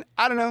 I mean,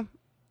 I don't know.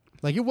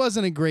 Like it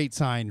wasn't a great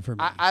sign for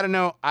me. I don't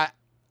know.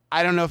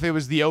 I don't know if it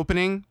was the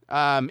opening.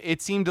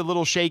 It seemed a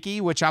little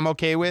shaky, which I'm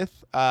okay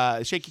with.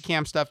 Shaky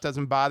cam stuff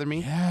doesn't bother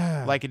me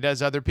like it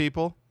does other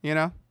people, you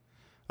know?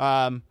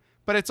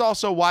 But it's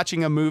also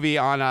watching a movie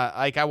on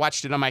I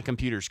watched it on my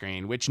computer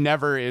screen, which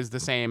never is the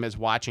same as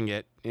watching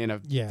it in a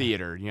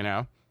theater, you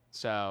know?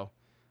 So,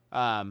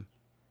 that's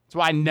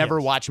why I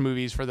never watch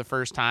movies for the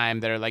first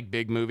time that are like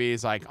big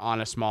movies, like on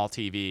a small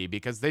TV,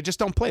 because they just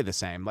don't play the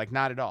same, like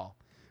not at all.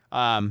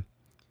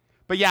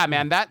 But yeah,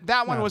 man,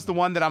 that one was the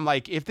one that I'm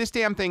like, if this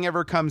damn thing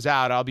ever comes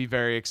out, I'll be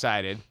very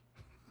excited.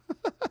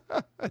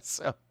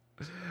 So,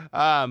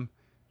 yeah,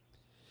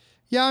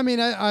 I mean,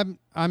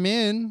 I'm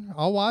in.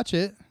 I'll watch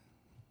it.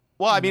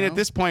 Well, I mean, at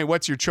this point,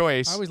 what's your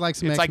choice? I always like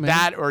some It's X-Men. like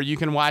that, or you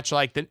can watch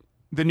like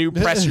the new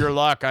Press Your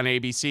Luck on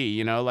ABC.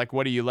 You know, like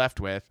what are you left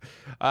with?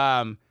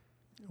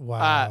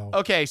 Wow.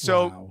 Okay,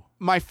 so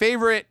my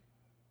favorite.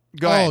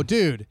 Go Oh, ahead.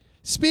 dude.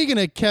 Speaking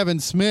of Kevin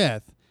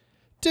Smith.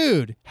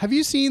 Dude, have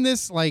you seen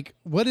this, like,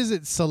 what is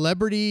it,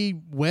 celebrity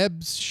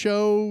web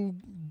show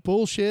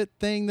bullshit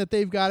thing that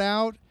they've got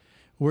out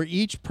where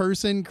each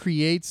person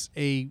creates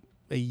a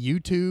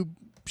YouTube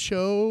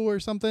show or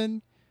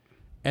something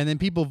and then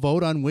people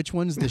vote on which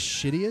one's the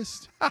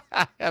shittiest?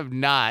 I have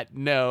not.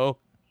 No.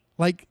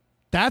 Like,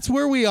 that's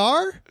where we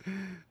are?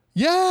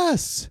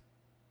 Yes.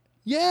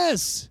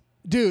 Yes.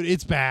 Dude,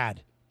 it's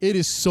bad. It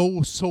is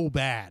so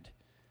bad.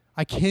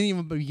 I can't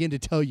even begin to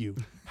tell you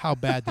how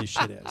bad this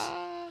shit is.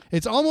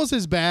 It's almost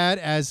as bad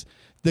as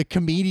the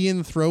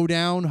Comedian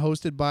Throwdown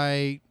hosted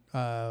by,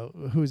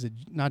 who is it?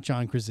 Not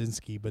John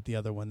Krasinski, but the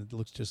other one that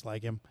looks just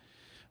like him.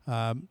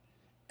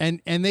 And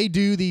they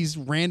do these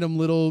random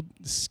little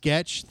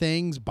sketch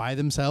things by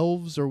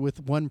themselves or with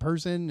one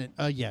person.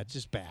 And, yeah,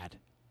 just bad.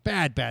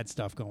 Bad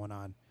stuff going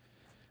on.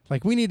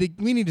 Like, we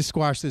need to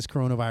squash this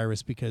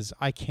coronavirus because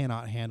I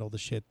cannot handle the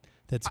shit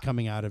that's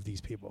coming out of these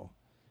people.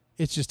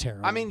 It's just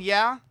terrible. I mean,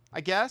 yeah,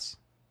 I guess.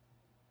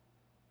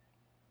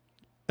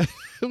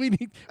 we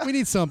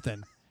need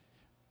something.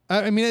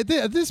 I mean,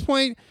 at this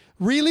point,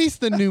 release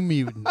the New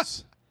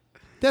Mutants.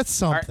 That's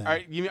something. Are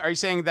you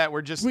saying that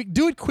we're just... We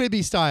do it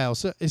Quibi style.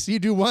 So you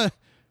do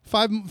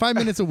 5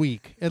 minutes a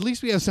week. At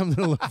least we have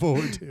something to look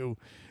forward to.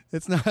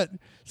 It's not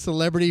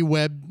celebrity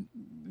web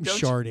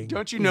sharding.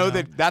 Don't you know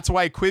that that's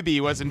why Quibi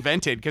was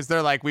invented? Because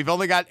they're like, we've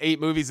only got 8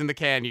 movies in the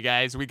can, you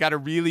guys. We got to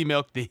really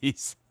milk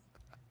these.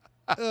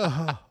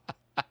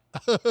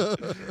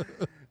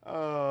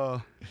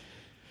 Oh.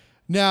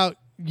 Now,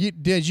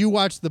 did you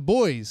watch The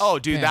Boys? Oh,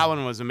 dude, panel? that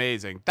one was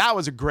amazing. That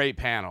was a great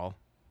panel.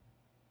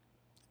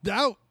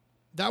 That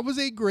was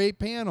a great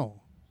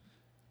panel.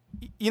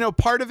 You know,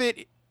 part of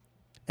it...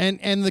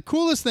 And the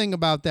coolest thing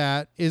about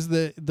that is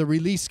the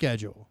release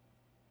schedule.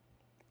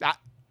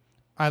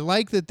 I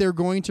like that they're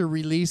going to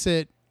release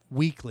it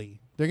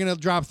weekly. They're going to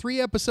drop 3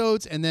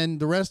 episodes, and then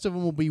the rest of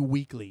them will be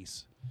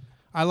weeklies.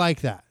 I like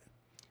that.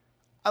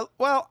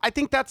 Well, I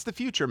think that's the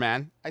future,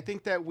 man. I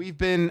think that we've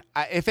been,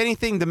 if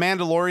anything, The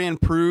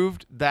Mandalorian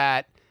proved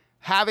that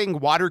having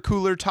water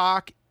cooler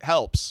talk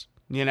helps,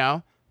 you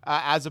know,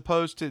 as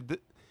opposed to...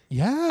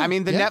 I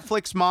mean, the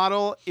Netflix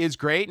model is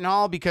great and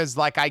all because,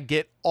 like, I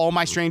get all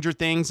my Stranger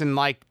Things in,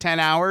 like, 10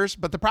 hours.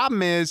 But the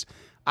problem is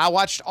I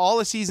watched all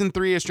of season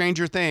 3 of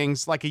Stranger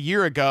Things, like, a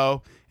year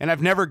ago, and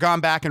I've never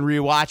gone back and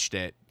rewatched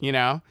it, you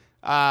know?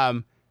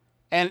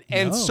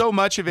 And so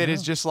much of it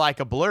is just like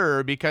a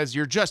blur because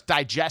you're just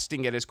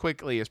digesting it as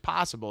quickly as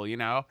possible, you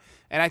know?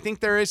 And I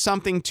think there is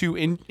something to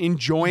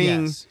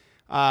enjoying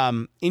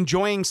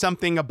enjoying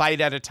something a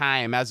bite at a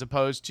time as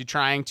opposed to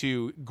trying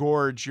to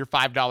gorge your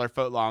 $5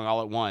 footlong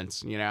all at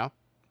once, you know?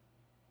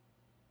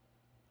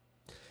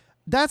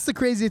 That's the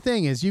crazy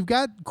thing is you've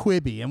got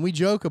Quibi, and we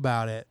joke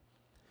about it,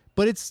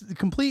 but it's the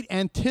complete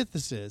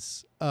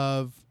antithesis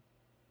of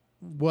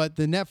what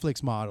the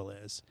Netflix model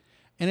is.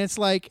 And it's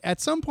like at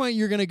some point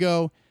you're going to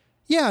go,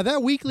 yeah,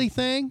 that weekly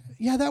thing,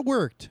 yeah, that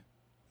worked.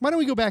 Why don't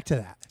we go back to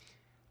that?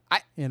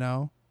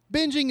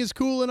 Binging is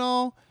cool and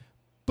all,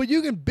 but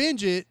you can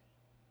binge it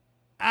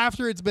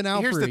after it's been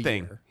out for a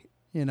year.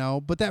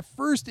 But that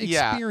first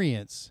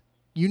experience,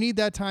 you need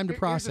that time to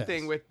process. Here's the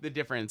thing with the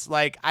difference.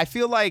 Like, I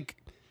feel like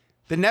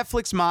the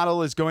Netflix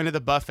model is going to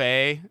the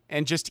buffet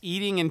and just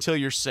eating until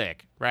you're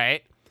sick,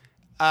 right?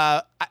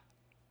 I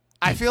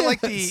feel like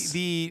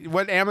the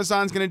what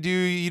Amazon's going to do,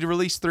 you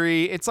release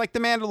 3. It's like The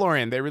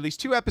Mandalorian. They release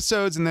 2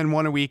 episodes and then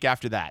 1 a week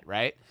after that,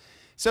 right?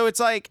 So it's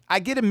like I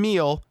get a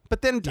meal,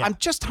 but then I'm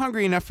just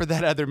hungry enough for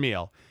that other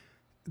meal.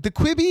 The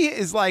Quibi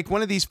is like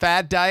one of these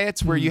fad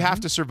diets where you have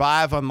to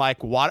survive on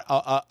like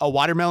a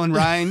watermelon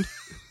rind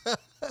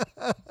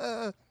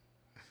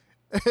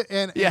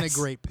and a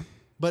grape,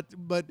 but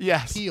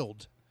yes.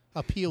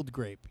 a peeled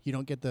grape. You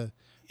don't get the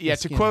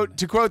to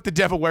quote The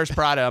Devil Wears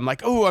Prada. I'm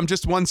like, oh, I'm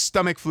just one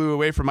stomach flu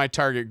away from my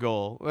target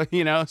goal.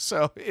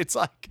 So it's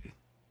like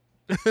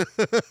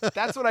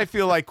that's what I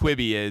feel like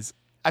Quibi is.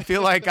 I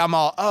feel like I'm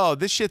all,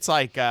 this shit's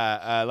like if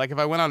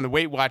I went on the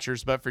Weight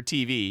Watchers, but for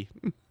TV.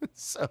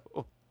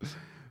 So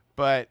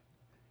back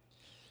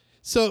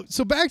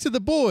to The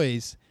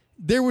Boys.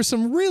 There were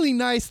some really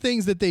nice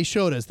things that they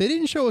showed us. They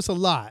didn't show us a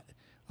lot.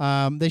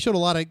 They showed a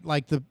lot of,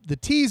 like, the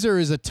teaser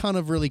is a ton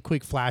of really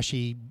quick,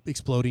 flashy,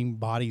 exploding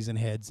bodies and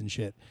heads and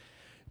shit.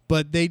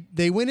 But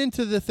they went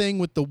into the thing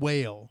with the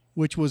whale,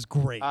 which was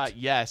great.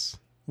 Yes.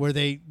 Where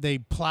they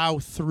plow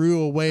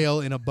through a whale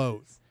in a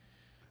boat.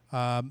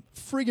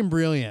 Friggin'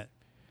 brilliant.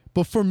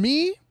 But for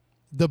me,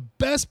 the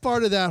best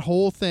part of that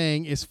whole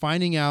thing is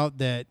finding out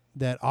that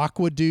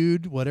Aqua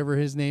dude, whatever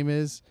his name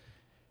is,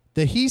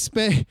 that he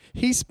spent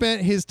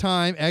his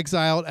time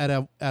exiled at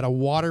a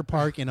water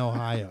park in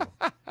Ohio.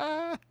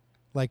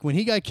 Like when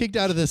he got kicked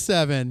out of the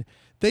 7,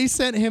 they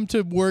sent him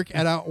to work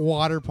at a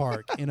water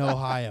park in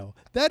Ohio.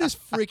 That is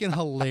freaking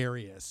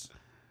hilarious.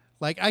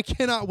 Like, I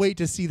cannot wait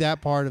to see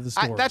that part of the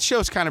story. That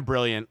show's kind of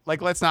brilliant.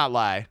 Like, let's not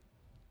lie.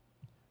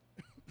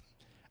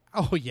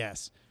 Oh,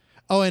 yes.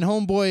 Oh, and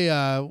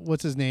homeboy,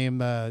 what's his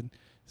name?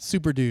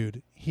 Super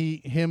dude.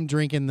 Him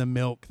drinking the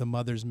milk, the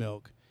mother's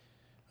milk,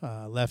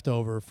 left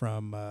over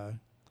from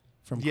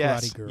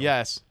Karate Girl.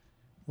 Yes.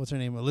 What's her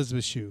name?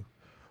 Elizabeth Shue.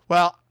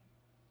 Well,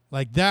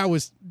 like that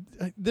was.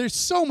 There's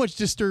so much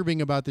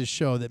disturbing about this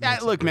show that.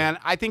 Makes look, man.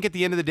 I think at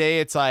the end of the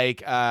day, it's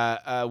like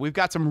we've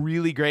got some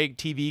really great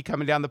TV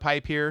coming down the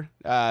pipe here.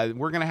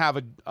 We're gonna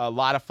have a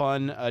lot of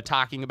fun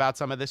talking about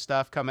some of this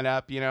stuff coming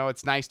up.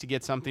 It's nice to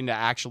get something to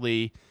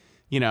actually,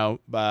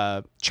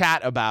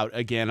 chat about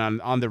again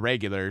on the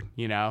regular.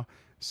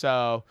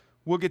 So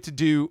we'll get to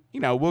do,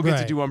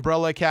 to do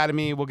Umbrella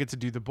Academy. We'll get to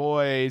do The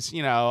Boys.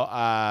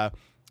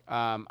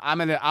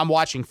 I'm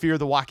watching Fear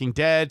the Walking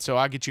Dead, so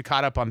I'll get you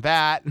caught up on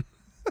that.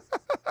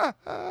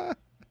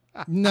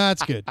 No,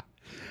 that's good.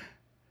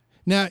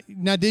 Now,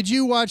 did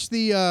you watch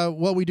the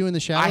What We Do in the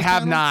Shadows? I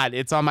have panel? not.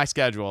 It's on my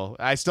schedule.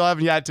 I still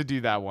haven't yet to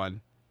do that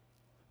one.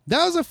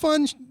 That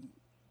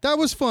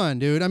was fun,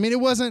 dude. I mean, it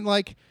wasn't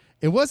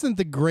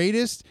the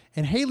greatest,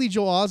 and Haley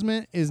Joel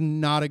Osment is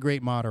not a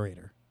great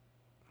moderator.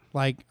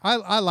 Like,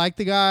 I like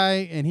the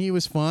guy, and he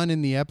was fun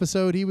in the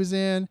episode he was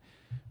in,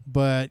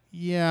 but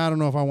yeah, I don't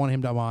know if I want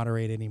him to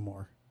moderate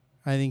anymore.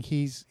 I think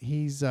he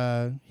seemed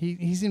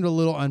a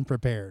little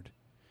unprepared.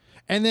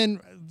 And then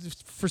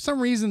for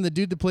some reason, the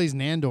dude that plays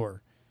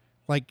Nandor,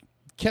 like,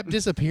 kept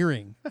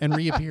disappearing and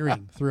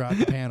reappearing throughout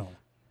the panel.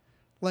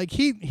 Like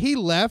he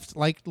left,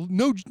 like,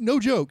 no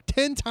joke,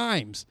 10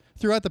 times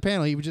throughout the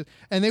panel. He would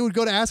and they would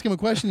go to ask him a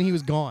question and he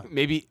was gone.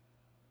 Maybe.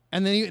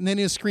 And then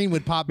his screen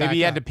would pop back. Maybe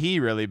he had up. to pee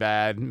really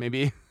bad.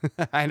 Maybe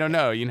I don't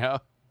know.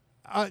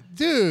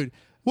 Dude.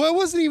 Well, it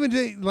wasn't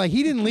even like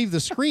he didn't leave the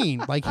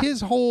screen. Like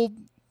his whole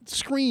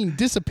screen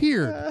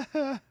disappeared.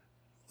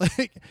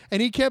 Like,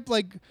 and he kept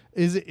like,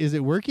 is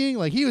it working?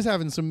 Like he was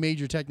having some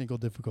major technical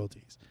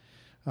difficulties.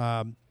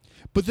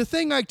 But the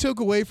thing I took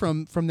away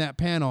from that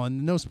panel,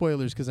 and no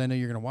spoilers because I know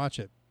you're going to watch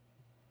it,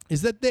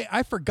 is that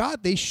I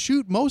forgot they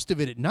shoot most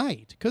of it at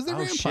night because they're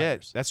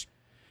vampires. Shit.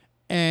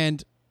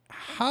 And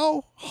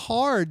how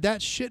hard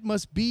that shit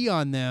must be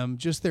on them,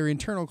 just their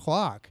internal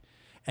clock,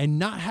 and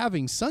not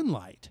having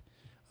sunlight.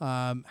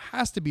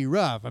 Has to be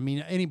rough. I mean,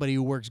 anybody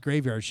who works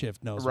graveyard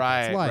shift knows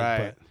what it's like.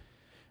 Right.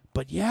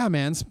 But yeah,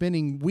 man,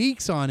 spending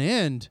weeks on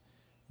end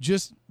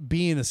just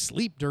being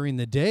asleep during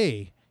the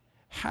day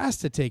has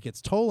to take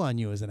its toll on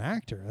you as an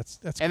actor. That's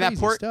and crazy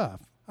that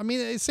stuff. I mean,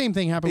 the same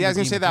thing happened. Yeah, I with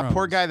was gonna Game say of that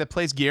poor Thrones. guy that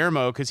plays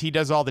Guillermo because he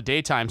does all the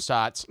daytime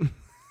shots,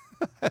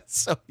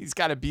 so he's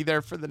got to be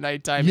there for the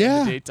nighttime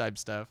and the daytime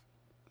stuff.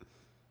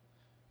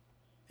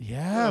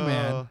 Yeah,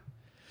 man.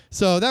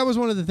 So that was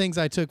one of the things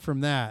I took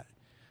from that.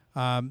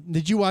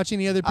 Did you watch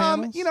any other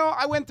panels?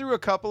 I went through a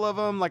couple of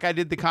them. Like I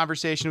did the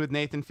conversation with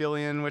Nathan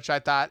Fillion, which I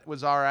thought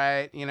was all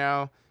right.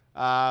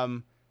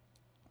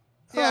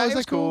 Yeah, it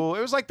was cool.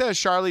 It was like the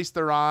Charlize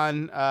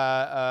Theron,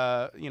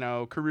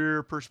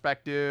 career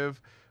perspective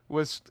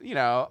was,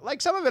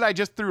 like some of it I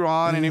just threw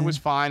on and it was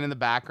fine in the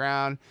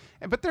background.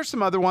 But there's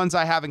some other ones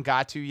I haven't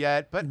got to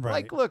yet. But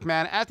like, look,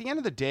 man, at the end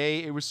of the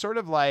day, it was sort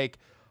of like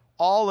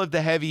all of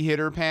the heavy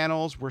hitter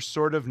panels were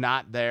sort of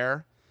not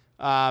there.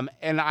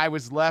 And I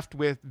was left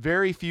with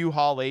very few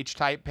Hall H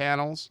type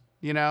panels,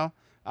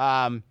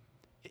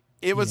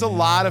 It was a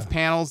lot of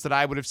panels that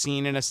I would have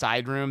seen in a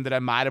side room that I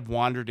might have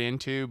wandered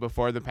into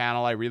before the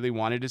panel I really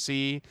wanted to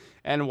see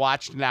and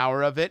watched an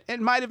hour of it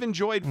and might have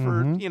enjoyed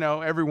for,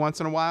 every once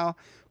in a while.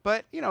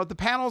 But, the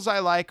panels I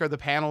like are the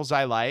panels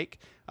I like.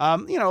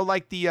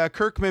 Like the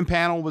Kirkman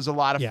panel was a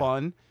lot of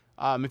fun.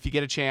 If you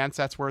get a chance,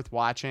 that's worth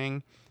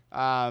watching.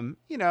 There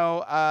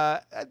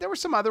were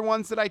some other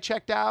ones that I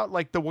checked out,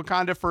 like the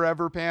Wakanda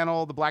Forever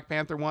panel, the Black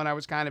Panther one I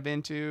was kind of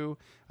into.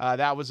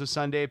 That was a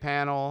Sunday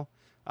panel.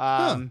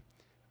 There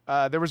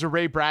was a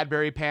Ray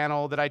Bradbury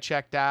panel that I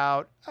checked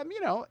out.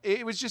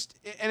 It was just,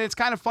 and it's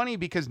kind of funny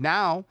because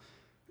now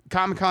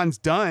Comic-Con's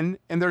done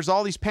and there's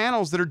all these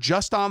panels that are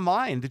just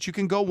online that you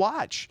can go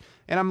watch.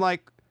 And I'm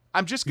like,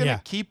 I'm just going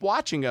to keep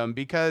watching them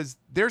because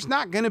there's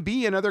not going to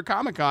be another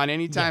Comic-Con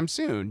anytime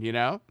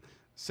soon,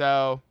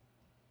 So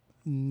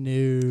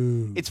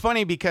no, it's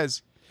funny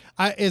because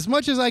as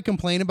much as I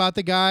complain about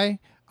the guy,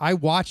 I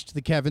watched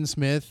the Kevin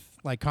Smith,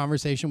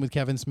 conversation with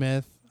Kevin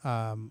Smith.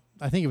 I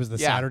think it was the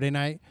Saturday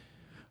night.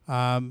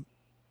 And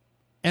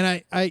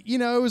I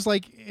it was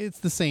like, it's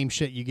the same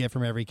shit you get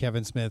from every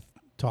Kevin Smith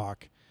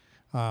talk.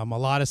 A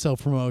lot of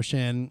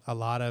self-promotion, a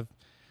lot of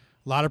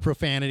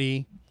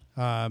profanity.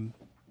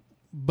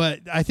 But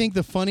I think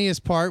the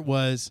funniest part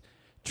was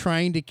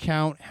trying to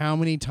count how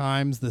many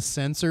times the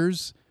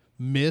censors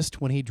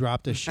missed when he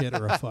dropped a shit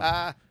or a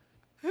fuck.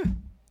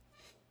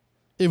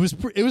 It was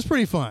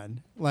pretty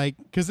fun.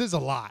 Cause there's a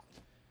lot.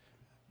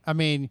 I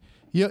mean,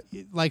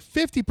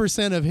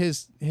 50% of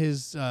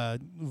his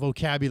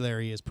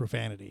vocabulary is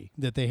profanity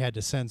that they had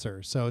to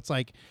censor. So it's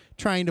like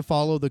trying to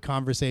follow the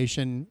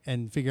conversation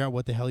and figure out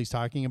what the hell he's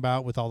talking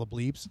about with all the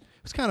bleeps.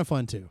 It was kind of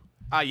fun too.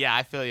 Yeah,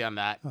 I feel you on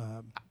that.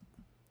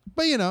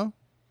 But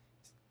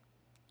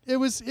it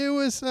was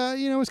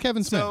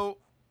Kevin Smith.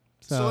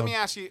 So let me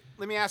ask you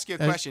a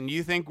question. Do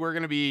you think we're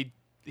going to be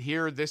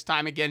here this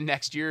time again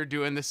next year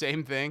doing the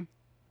same thing?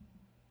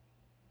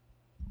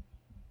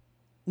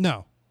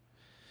 No.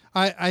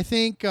 I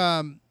think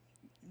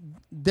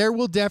there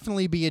will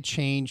definitely be a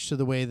change to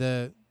the way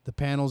the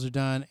panels are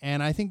done,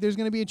 and I think there's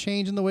going to be a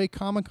change in the way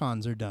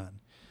Comic-Cons are done.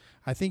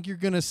 I think you're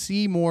going to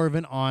see more of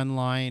an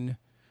online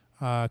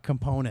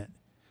component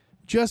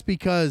just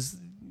because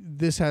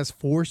this has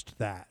forced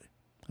that.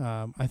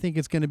 I think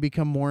it's going to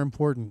become more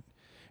important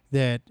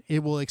that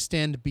it will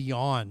extend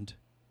beyond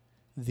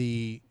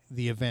the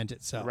event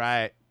itself.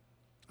 Right.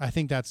 I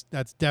think that's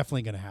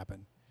definitely going to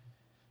happen.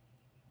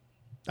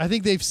 I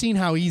think they've seen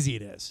how easy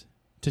it is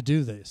to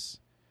do this.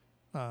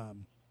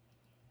 And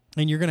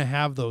you're going to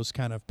have those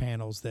kind of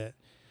panels that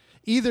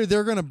either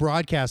they're going to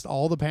broadcast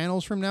all the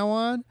panels from now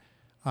on,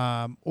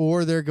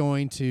 or they're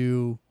going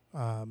to,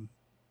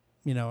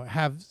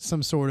 have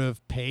some sort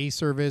of pay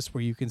service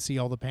where you can see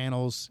all the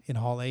panels in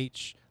Hall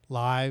H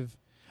live.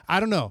 I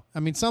don't know.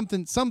 I mean,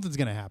 something's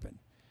going to happen.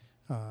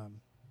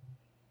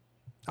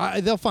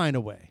 They'll find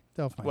a way.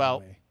 A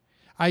way.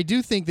 I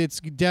do think that's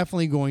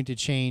definitely going to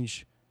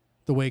change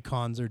the way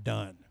cons are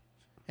done.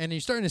 And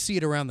you're starting to see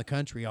it around the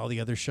country. All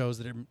the other shows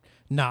that are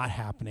not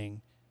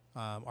happening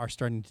are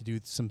starting to do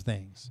some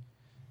things.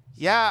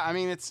 Yeah, I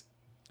mean,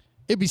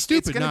 it'd be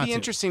stupid. It's going to be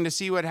interesting to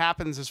see what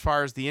happens as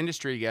far as the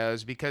industry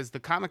goes, because the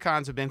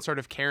Comic-Cons have been sort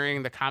of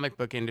carrying the comic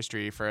book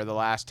industry for the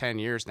last 10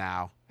 years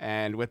now.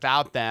 And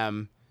without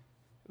them,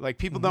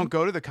 people don't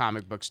go to the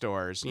comic book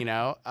stores,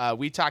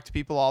 We talk to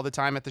people all the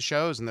time at the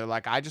shows, and they're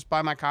like, I just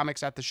buy my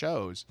comics at the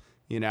shows,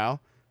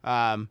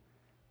 And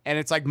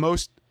it's like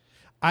most...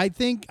 I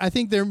think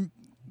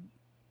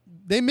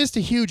they missed a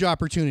huge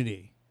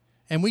opportunity.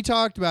 And we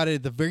talked about it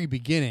at the very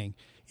beginning.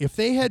 If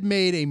they had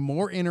made a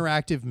more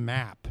interactive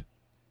map,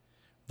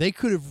 they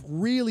could have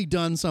really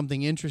done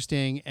something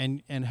interesting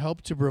and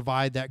helped to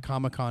provide that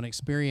Comic-Con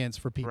experience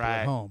for people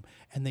at home.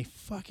 And they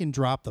fucking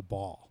dropped the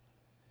ball.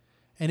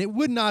 And it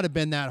would not have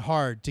been that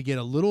hard to get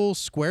a little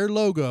square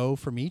logo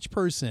from each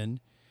person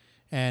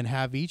and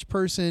have each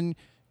person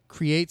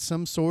create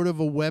some sort of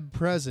a web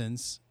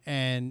presence,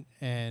 and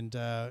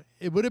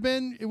it would have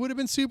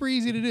been super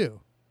easy to do.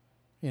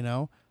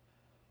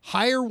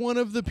 Hire one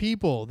of the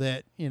people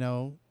that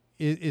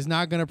is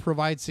not going to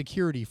provide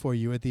security for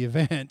you at the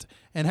event,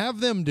 and have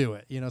them do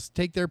it.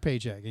 Take their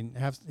paycheck and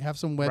have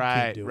some web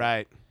kid do it.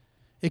 Right.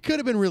 It could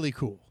have been really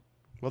cool.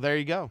 Well, there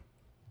you go.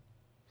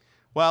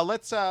 Well,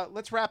 let's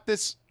wrap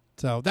this.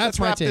 So that's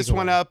wrap this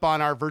one up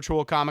on our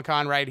virtual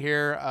Comic-Con right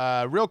here.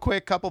 Real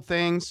quick, couple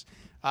things.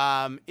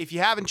 If you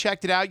haven't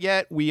checked it out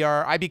yet,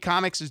 IB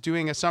Comics is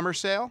doing a summer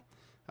sale.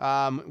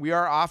 We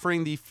are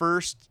offering the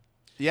first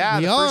Yeah,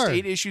 We the are. first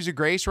 8 issues of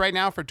Grace right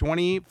now for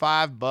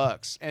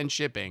 $25 and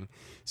shipping.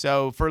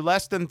 So for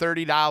less than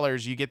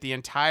 $30, you get the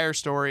entire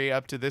story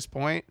up to this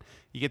point.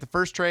 You get the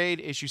first trade,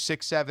 issue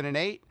 6, 7, and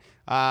 8.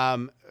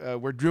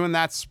 We're doing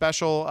that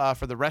special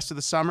for the rest of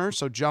the summer,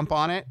 so jump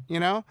on it,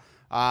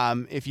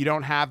 if you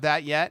don't have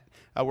that yet.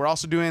 We're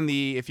also doing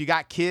if you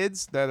got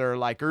kids that are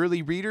like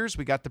early readers,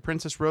 we got the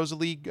Princess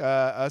Rosalie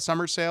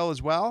summer sale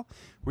as well,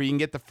 where you can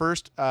get the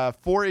first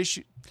 4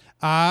 issues.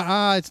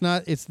 It's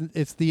not.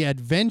 It's the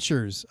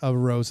Adventures of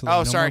Rosalie. Oh,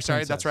 No sorry. More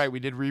Princess. That's right. We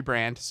did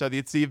rebrand. So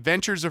it's the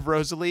Adventures of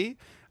Rosalie.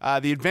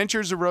 The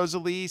Adventures of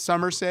Rosalie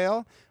summer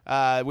sale,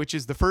 which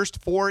is the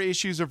first 4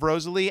 issues of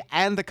Rosalie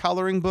and the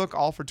coloring book,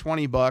 all for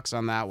 $20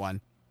 on that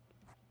one.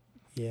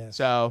 Yes.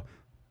 So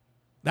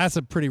that's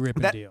a pretty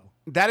ripping deal.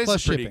 That is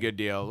Plus a pretty shipping. good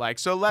deal. Like,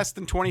 so less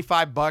than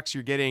 $25,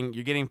 you're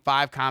getting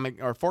 4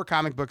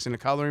 comic books in a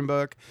coloring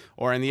book,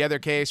 or in the other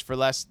case for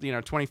less,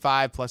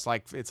 25 plus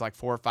it's like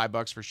 $4 or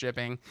 $5 for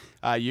shipping.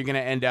 You're gonna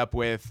end up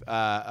with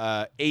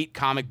 8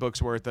 comic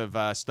books worth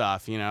of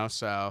stuff.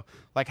 So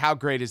like, how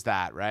great is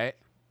that, right?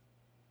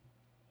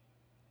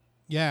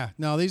 Yeah.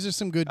 No, these are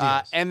some good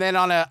deals. And then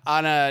on a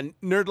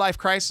Nerd Life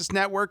Crisis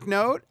Network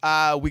note,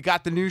 we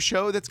got the new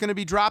show that's going to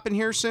be dropping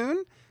here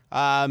soon.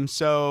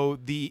 So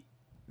the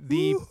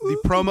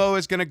promo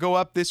is going to go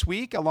up this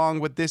week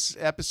along with this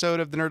episode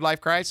of the Nerd Life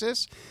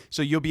Crisis.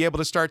 So you'll be able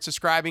to start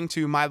subscribing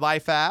to My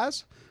Life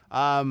As.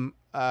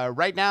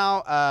 Right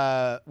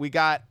now, we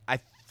got, I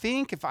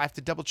think, if I have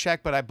to double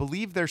check, but I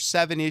believe there's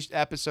 7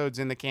 episodes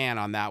in the can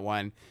on that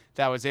one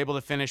that I was able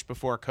to finish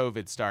before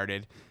COVID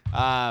started.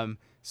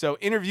 So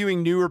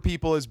interviewing newer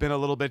people has been a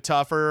little bit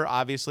tougher,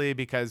 obviously,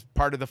 because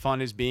part of the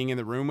fun is being in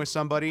the room with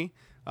somebody.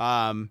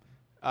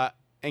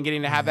 And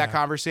getting to have that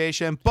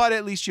conversation, but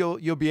at least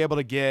you'll be able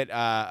to get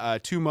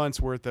 2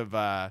 months worth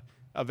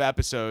of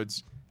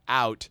episodes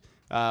out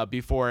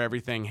before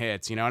everything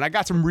hits, and I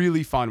got some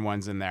really fun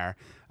ones in there.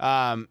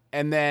 And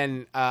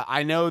then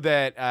I know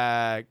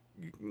that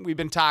we've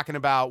been talking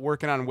about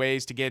working on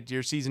ways to get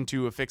your season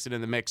 2 of Fix It in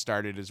the Mix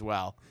started as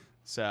well.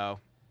 So.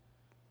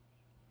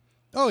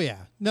 Oh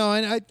yeah, no,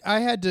 and I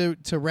had to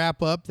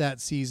wrap up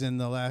that season.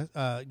 The last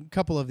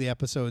couple of the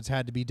episodes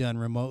had to be done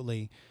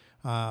remotely.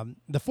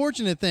 The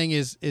fortunate thing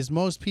is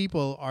most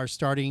people are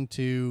starting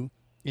to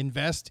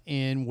invest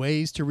in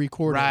ways to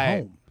record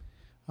at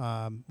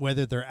home,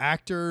 whether they're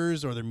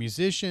actors or they're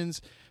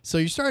musicians. So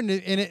you're starting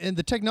to, and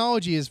the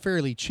technology is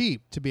fairly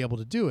cheap to be able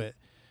to do it.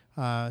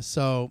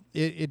 So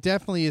it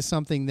definitely is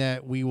something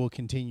that we will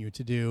continue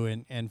to do,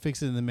 and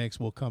Fix It in the Mix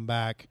will come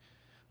back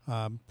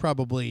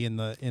probably in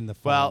the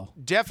fall. Well,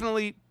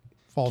 definitely.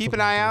 Keep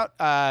an eye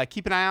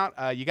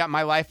out. You got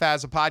My Life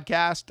As a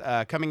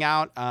podcast coming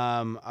out.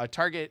 Our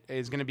target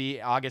is going to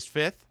be August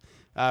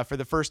 5th for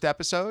the first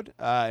episode,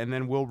 and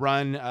then we'll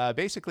run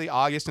basically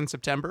August and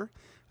September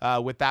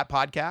with that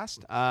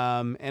podcast.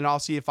 And I'll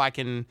see if I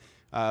can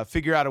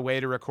figure out a way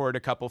to record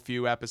a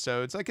few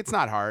episodes. Like, it's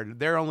not hard.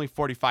 They're only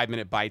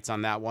 45-minute bites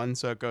on that one,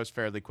 so it goes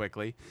fairly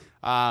quickly.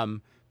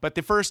 But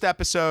the first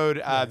episode,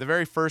 the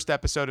very first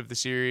episode of the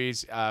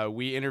series, I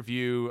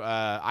interview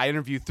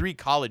 3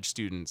 college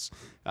students.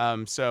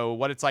 So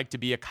what it's like to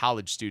be a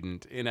college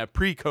student in a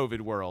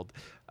pre-COVID world.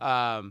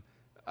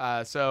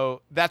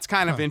 So that's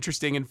kind of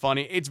interesting and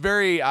funny. It's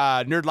very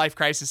Nerd Life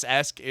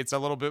Crisis-esque. It's a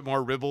little bit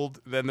more ribald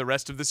than the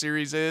rest of the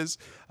series is.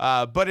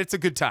 But it's a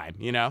good time,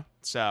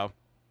 So.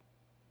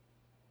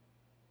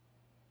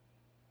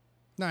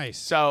 Nice.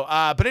 So,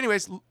 but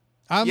anyways.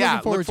 I'm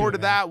looking forward to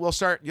that.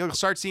 You'll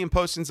start seeing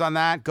postings on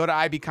that. Go to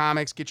IB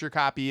Comics, get your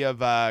copy of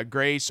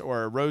Grace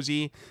or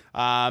Rosie,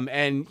 and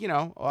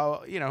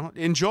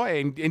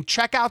enjoy and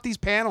check out these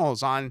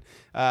panels on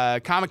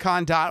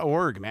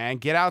comiccon.org. Man,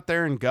 get out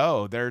there and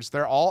go.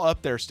 They're all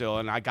up there still,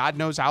 and God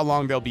knows how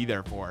long they'll be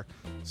there for.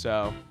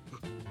 So.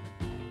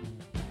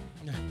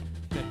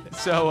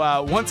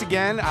 So once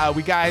again, I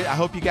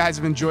hope you guys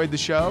have enjoyed the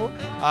show.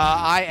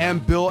 I am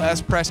Bill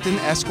S. Preston,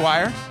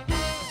 Esquire.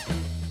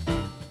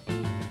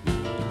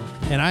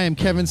 And I am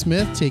Kevin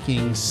Smith,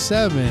 taking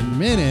 7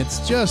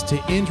 minutes just to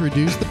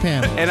introduce the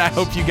panel. And I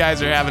hope you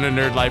guys are having a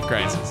Nerd Life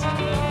Crisis.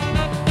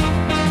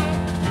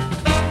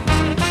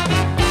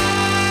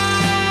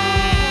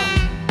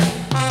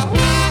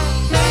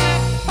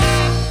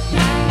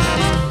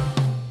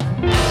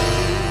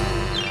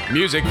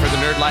 Music for the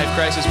Nerd Life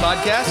Crisis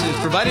podcast is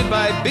provided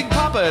by Big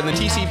Papa and the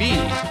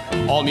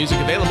TCB. All music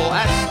available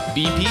at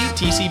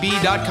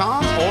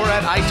bptcb.com or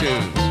at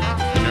iTunes.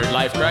 Nerd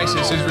Life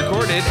Crisis is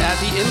recorded at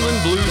the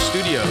Inland Blue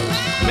Studios.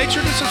 Make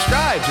sure to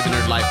subscribe to the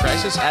Nerd Life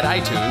Crisis at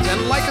iTunes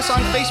and like us on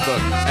Facebook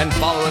and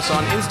follow us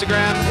on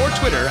Instagram or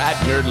Twitter at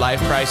Nerd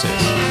Life Crisis.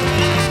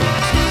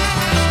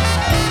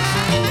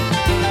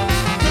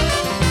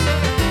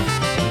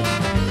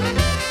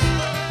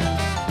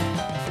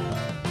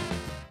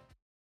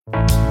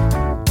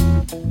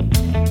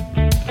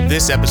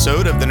 This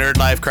episode of the Nerd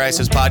Life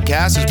Crisis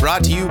podcast is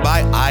brought to you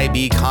by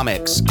IB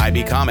Comics.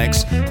 IB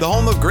Comics, the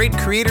home of great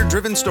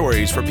creator-driven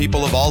stories for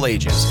people of all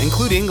ages,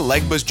 including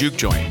Legba's Juke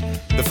Joint.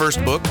 The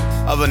first book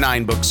of a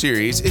 9-book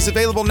series is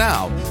available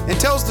now and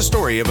tells the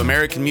story of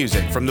American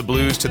music from the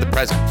blues to the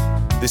present.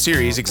 The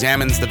series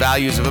examines the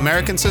values of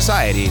American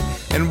society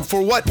and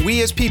for what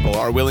we as people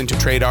are willing to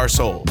trade our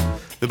soul.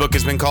 The book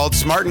has been called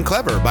Smart and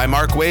Clever by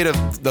Mark Waid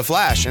of The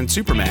Flash and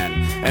Superman,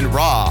 and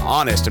Raw,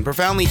 Honest, and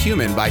Profoundly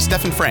Human by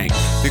Stephen Frank,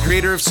 the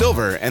creator of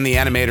Silver and the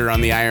animator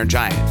on The Iron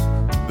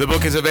Giant. The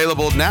book is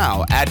available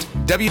now at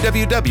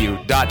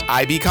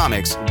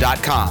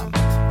www.ibcomics.com.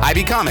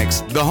 IB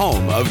Comics, the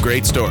home of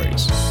great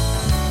stories.